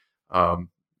seemingly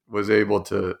was able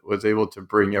to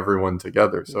bring everyone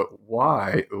together. So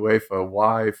why UEFA?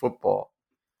 Why football?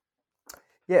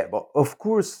 Yeah, but of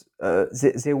course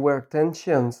there were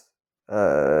tensions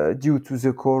due to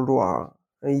the Cold War.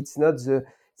 It's not the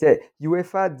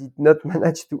UEFA did not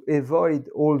manage to avoid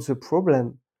all the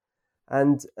problem,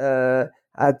 and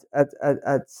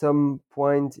at some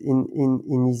point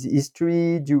in his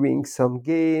history, during some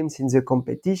games in the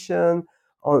competition,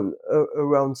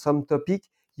 around some topic,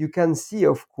 you can see,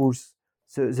 of course,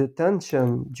 the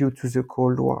tension due to the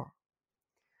Cold War.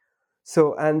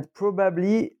 So, and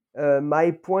probably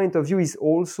my point of view is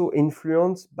also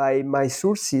influenced by my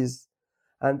sources.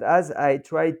 And as I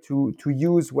try to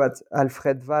use what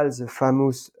Alfred Wahl, the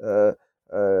famous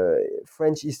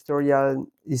French historian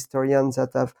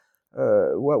that have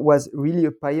was really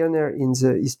a pioneer in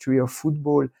the history of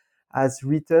football, has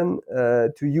written,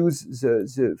 to use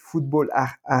the football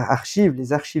archive,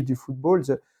 les archives du football,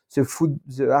 the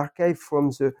archive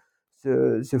from the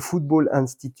football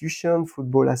institution,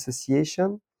 football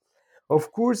association.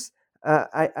 Of course,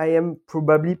 I am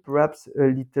probably perhaps a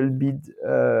little bit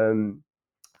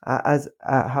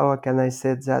how can I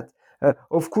say that?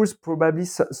 Of course, probably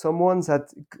someone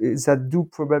that do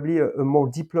probably a more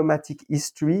diplomatic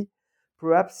history,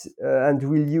 perhaps, and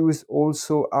will use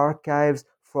also archives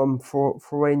from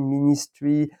foreign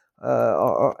ministry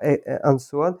and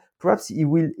so on. Perhaps he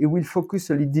will focus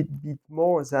a little bit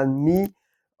more than me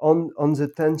on the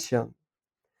tension.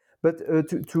 But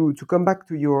to come back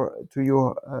to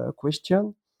your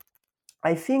question,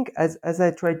 I think as I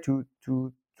tried to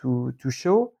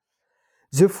show,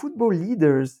 the football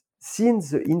leaders since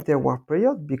the interwar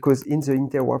period, because in the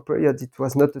interwar period it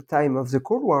was not the time of the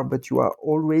Cold War, but you are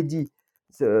already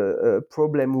the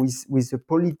problem with the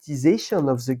politicization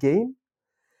of the game.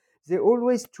 They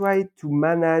always try to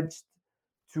manage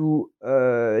to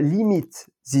limit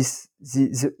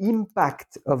the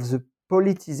impact of the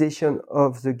politicization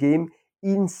of the game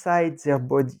inside their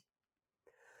body.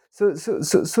 So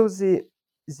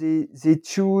they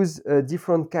choose a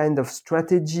different kind of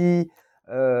strategy.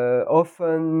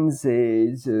 Often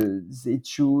they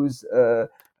choose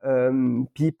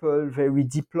people very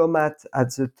diplomat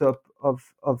at the top of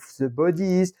the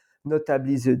bodies,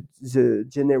 notably the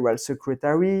general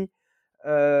secretary.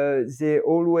 They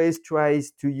always try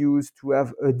to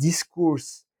have a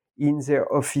discourse in their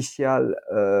official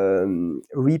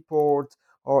report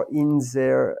or in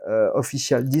their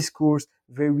official discourse,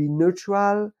 very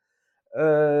neutral.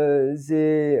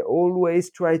 They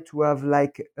always try to have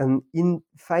like an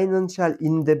financial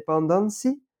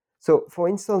independency. So, for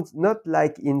instance, not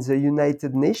like in the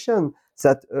United Nations,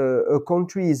 that a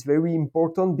country is very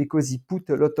important because he put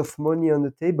a lot of money on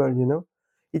the table, you know.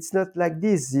 It's not like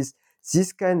this.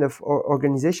 This kind of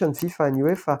organization, FIFA and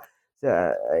UEFA,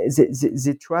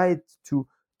 they try to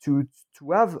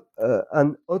have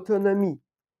an autonomy,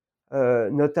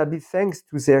 notably thanks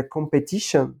to their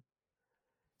competition.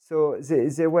 So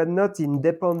they were not in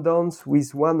dependence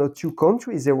with one or two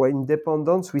countries. They were in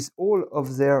dependence with all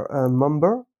of their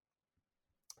members.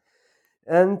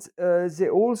 And they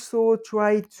also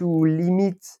try to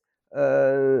limit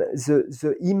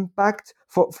the impact.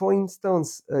 For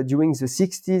instance, during the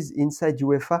 60s, inside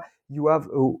UEFA, you have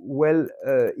a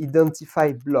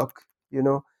well-identified bloc. You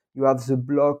know, you have the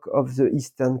bloc of the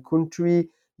Eastern country.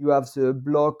 You have the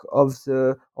bloc of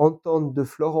the Entente de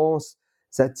Florence,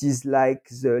 that is like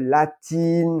the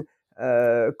Latin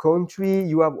country.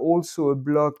 You have also a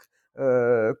bloc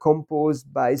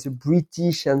composed by the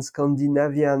British and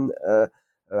Scandinavian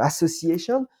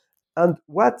association. And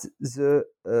what the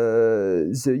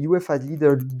UEFA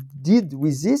leader did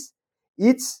with this,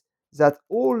 it's that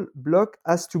all bloc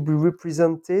has to be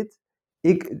represented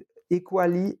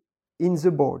equally in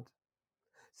the board.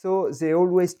 So they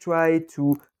always try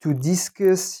to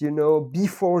discuss, you know,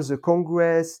 before the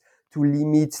Congress, to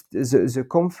limit the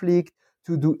conflict,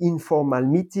 to do informal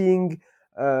meeting,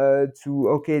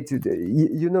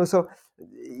 you know. So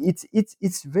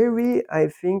it's very, I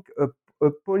think, a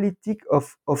politic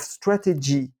of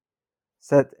strategy.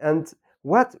 That, and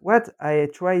what I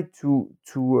try to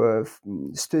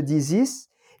study this,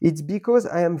 it's because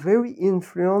I am very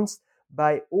influenced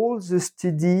by all the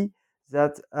study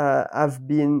that have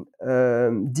been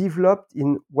developed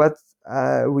in what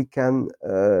we can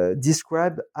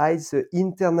describe as the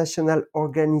international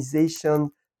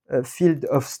organization field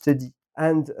of study.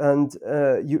 And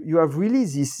you have really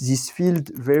this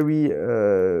field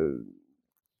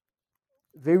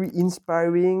very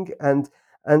inspiring, and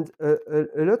a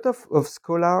lot of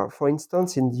scholars, for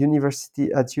instance, at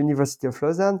University of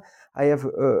Lausanne, I have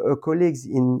a colleague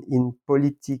in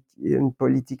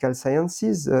political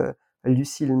sciences,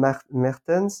 Lucille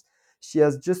Mertens. She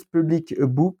has just published a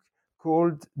book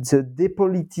called The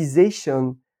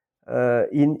Depolitization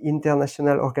in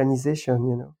International Organization,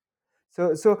 you know.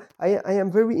 So I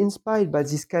am very inspired by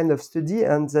this kind of study,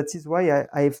 and that is why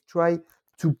I've tried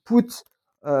to put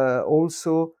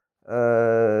also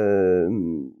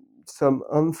some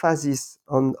emphasis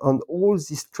on all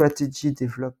this strategy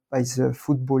developed by the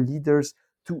football leaders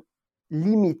to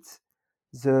limit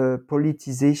the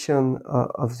politicization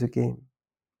of the game.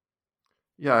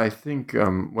 Yeah, I think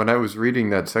when I was reading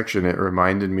that section, it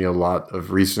reminded me a lot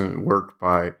of recent work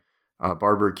by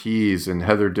Barbara Keyes and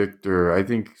Heather Dichter. I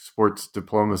think sports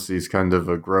diplomacy is kind of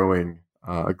a growing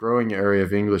area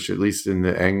of English, at least in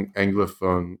the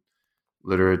Anglophone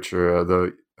literature.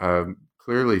 Although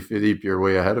clearly, Philippe, you're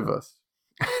way ahead of us.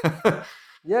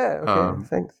 Yeah. Okay.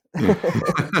 Thanks.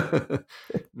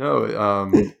 No.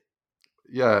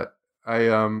 Yeah.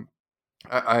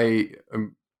 I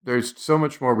there's so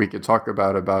much more we could talk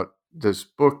about this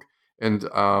book, and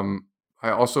I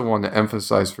also want to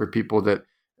emphasize for people that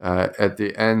at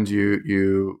the end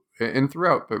you and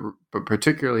throughout, but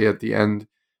particularly at the end,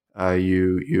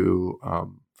 you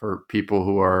for people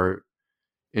who are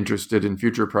interested in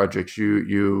future projects,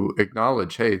 you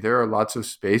acknowledge, hey, there are lots of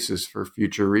spaces for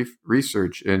future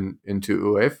research into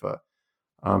UEFA.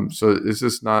 So this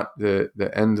is not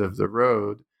the end of the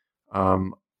road.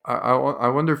 I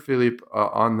wonder, Philippe,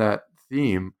 on that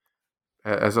theme,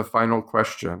 as a final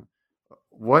question,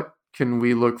 what can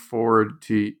we look forward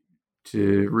to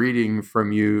reading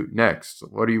from you next?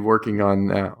 What are you working on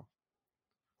now?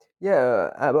 Yeah,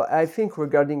 I think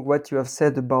regarding what you have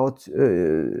said about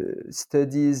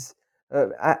studies,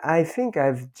 I think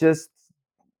I've just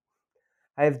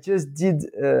did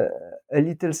a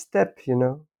little step,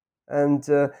 and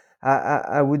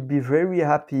I would be very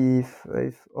happy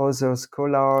if other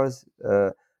scholars,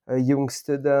 young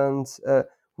students,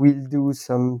 will do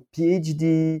some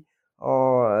PhD,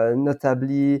 or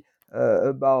notably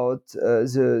about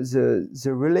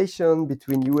the relation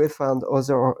between UEFA and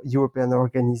other European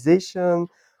organizations,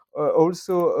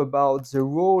 also about the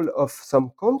role of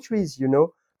some countries,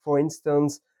 for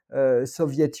instance,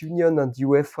 Soviet Union and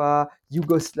UEFA,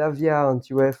 Yugoslavia and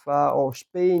UEFA, or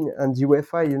Spain and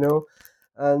UEFA,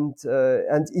 and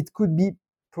it could be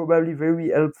probably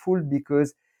very helpful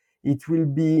because it will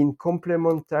be in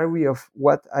complementary of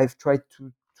what I've tried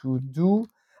to do,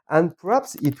 and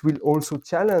perhaps it will also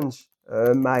challenge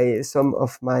some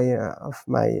of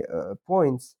my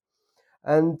points.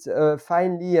 And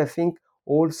finally, I think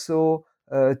also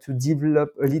to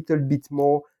develop a little bit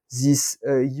more this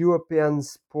European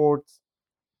sport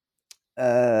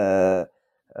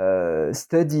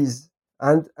studies,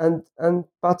 and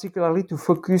particularly to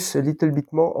focus a little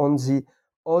bit more on the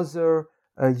other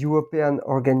European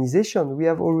organization. We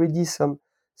have already some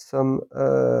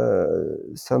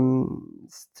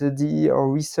study or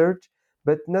research,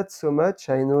 but not so much.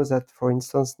 I know that, for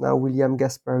instance, now William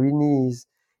Gasparini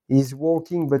is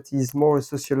working, but he's more a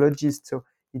sociologist, so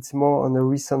it's more on a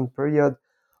recent period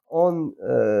on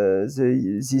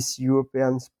this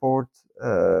European sport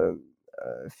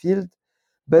field.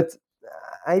 But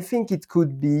I think it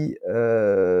could be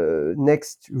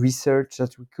next research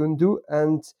that we can do.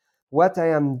 And what I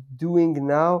am doing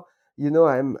now,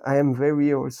 I am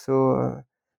very also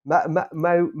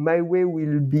my way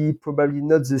will be probably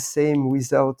not the same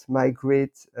without my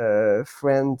great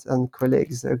friend and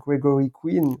colleagues, Gregory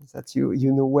Quinn, that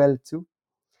you know well too.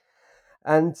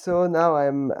 And so now I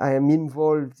am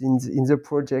involved in the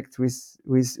project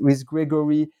with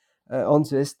Gregory on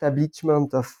the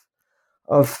establishment of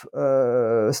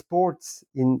sports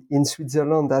in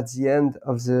Switzerland at the end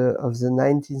of the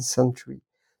 19th century.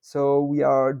 So we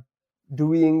are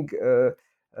doing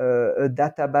a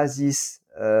databasis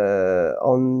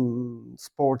on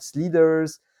sports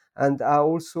leaders, and are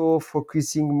also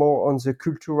focusing more on the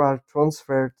cultural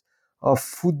transfer of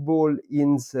football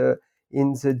in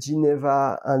the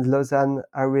Geneva and Lausanne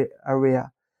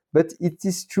area. But it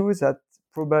is true that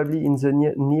probably in the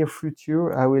near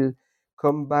future I will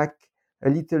come back a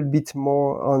little bit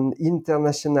more on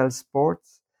international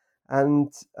sports,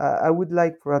 and I would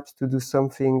like perhaps to do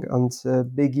something on the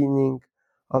beginning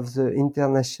of the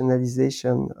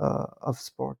internationalization of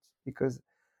sports, because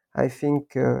I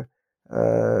think,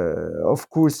 of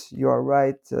course, you are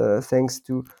right. Thanks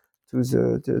to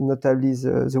notably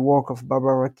the work of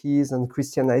Barbara Keyes and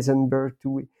Christian Eisenberg,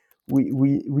 too,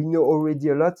 we know already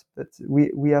a lot, but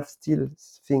we have still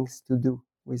things to do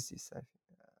with this, I think.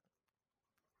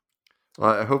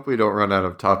 Well, I hope we don't run out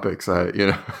of topics. I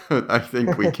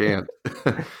think we can't.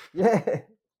 Yeah.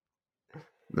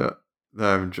 No,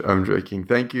 I'm joking.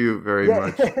 Thank you very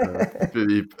much,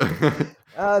 Philippe.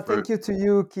 Thank you to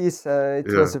you, Keith. It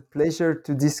was a pleasure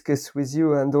to discuss with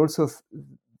you, and also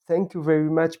thank you very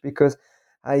much, because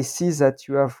I see that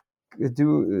you have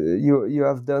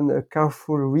done a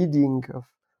careful reading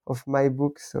of my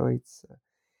book, so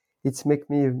it's make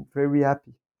me very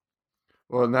happy.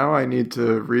 Well, now I need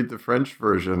to read the French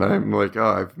version. I'm like, oh,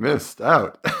 I've missed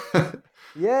out.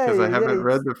 Yeah, because I yeah, haven't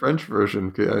read the French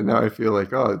version. Now I feel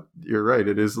like, oh, you're right.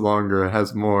 It is longer. It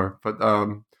has more. But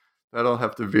that'll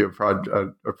have to be a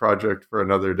project for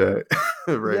another day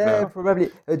right yeah, now.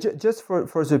 probably. Just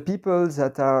for the people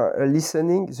that are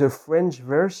listening, the French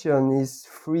version is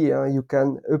free. You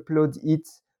can upload it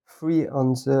free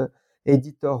on the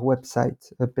editor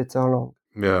website, Peter Lang.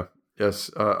 Yeah.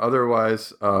 Yes.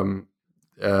 Otherwise,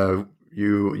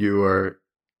 you are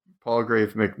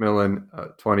Palgrave Macmillan,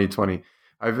 2020.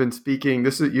 I've been speaking.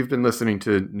 You've been listening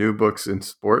to New Books in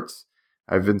Sports.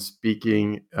 I've been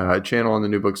speaking a channel on the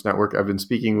New Books Network. I've been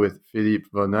speaking with Philippe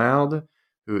Vonald,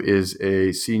 who is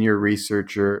a senior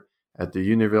researcher at the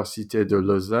Université de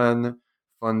Lausanne,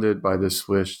 funded by the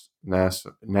Swiss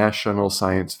National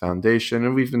Science Foundation.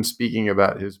 And we've been speaking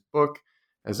about his book,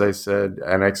 as I said,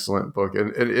 an excellent book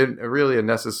and really a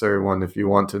necessary one if you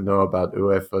want to know about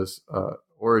UEFA's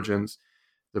origins.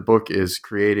 The book is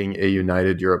Creating a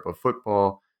United Europe of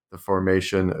Football, the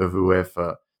Formation of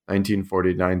UEFA,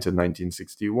 1949 to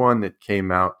 1961. It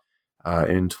came out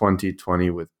in 2020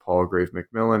 with Palgrave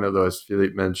Macmillan, although as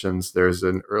Philippe mentions, there's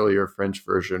an earlier French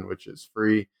version which is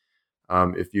free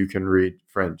if you can read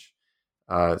French.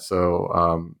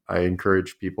 So I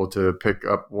encourage people to pick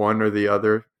up one or the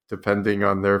other, depending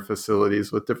on their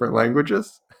facilities with different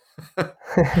languages.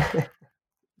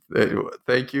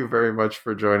 Thank you very much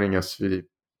for joining us, Philippe.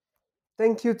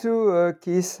 Thank you too,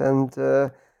 Keith,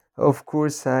 and of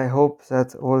course, I hope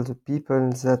that all the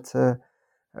people that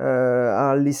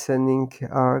are listening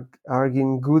are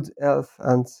in good health,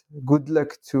 and good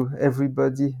luck to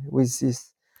everybody with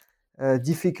this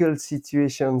difficult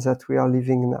situation that we are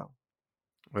living now.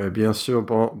 Ouais, bien sûr,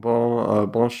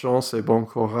 bonne chance et bon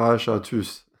courage à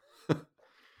tous.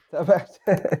 Ça va.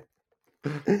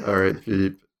 All right,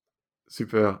 Philippe.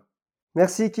 Super.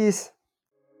 Merci, Keith.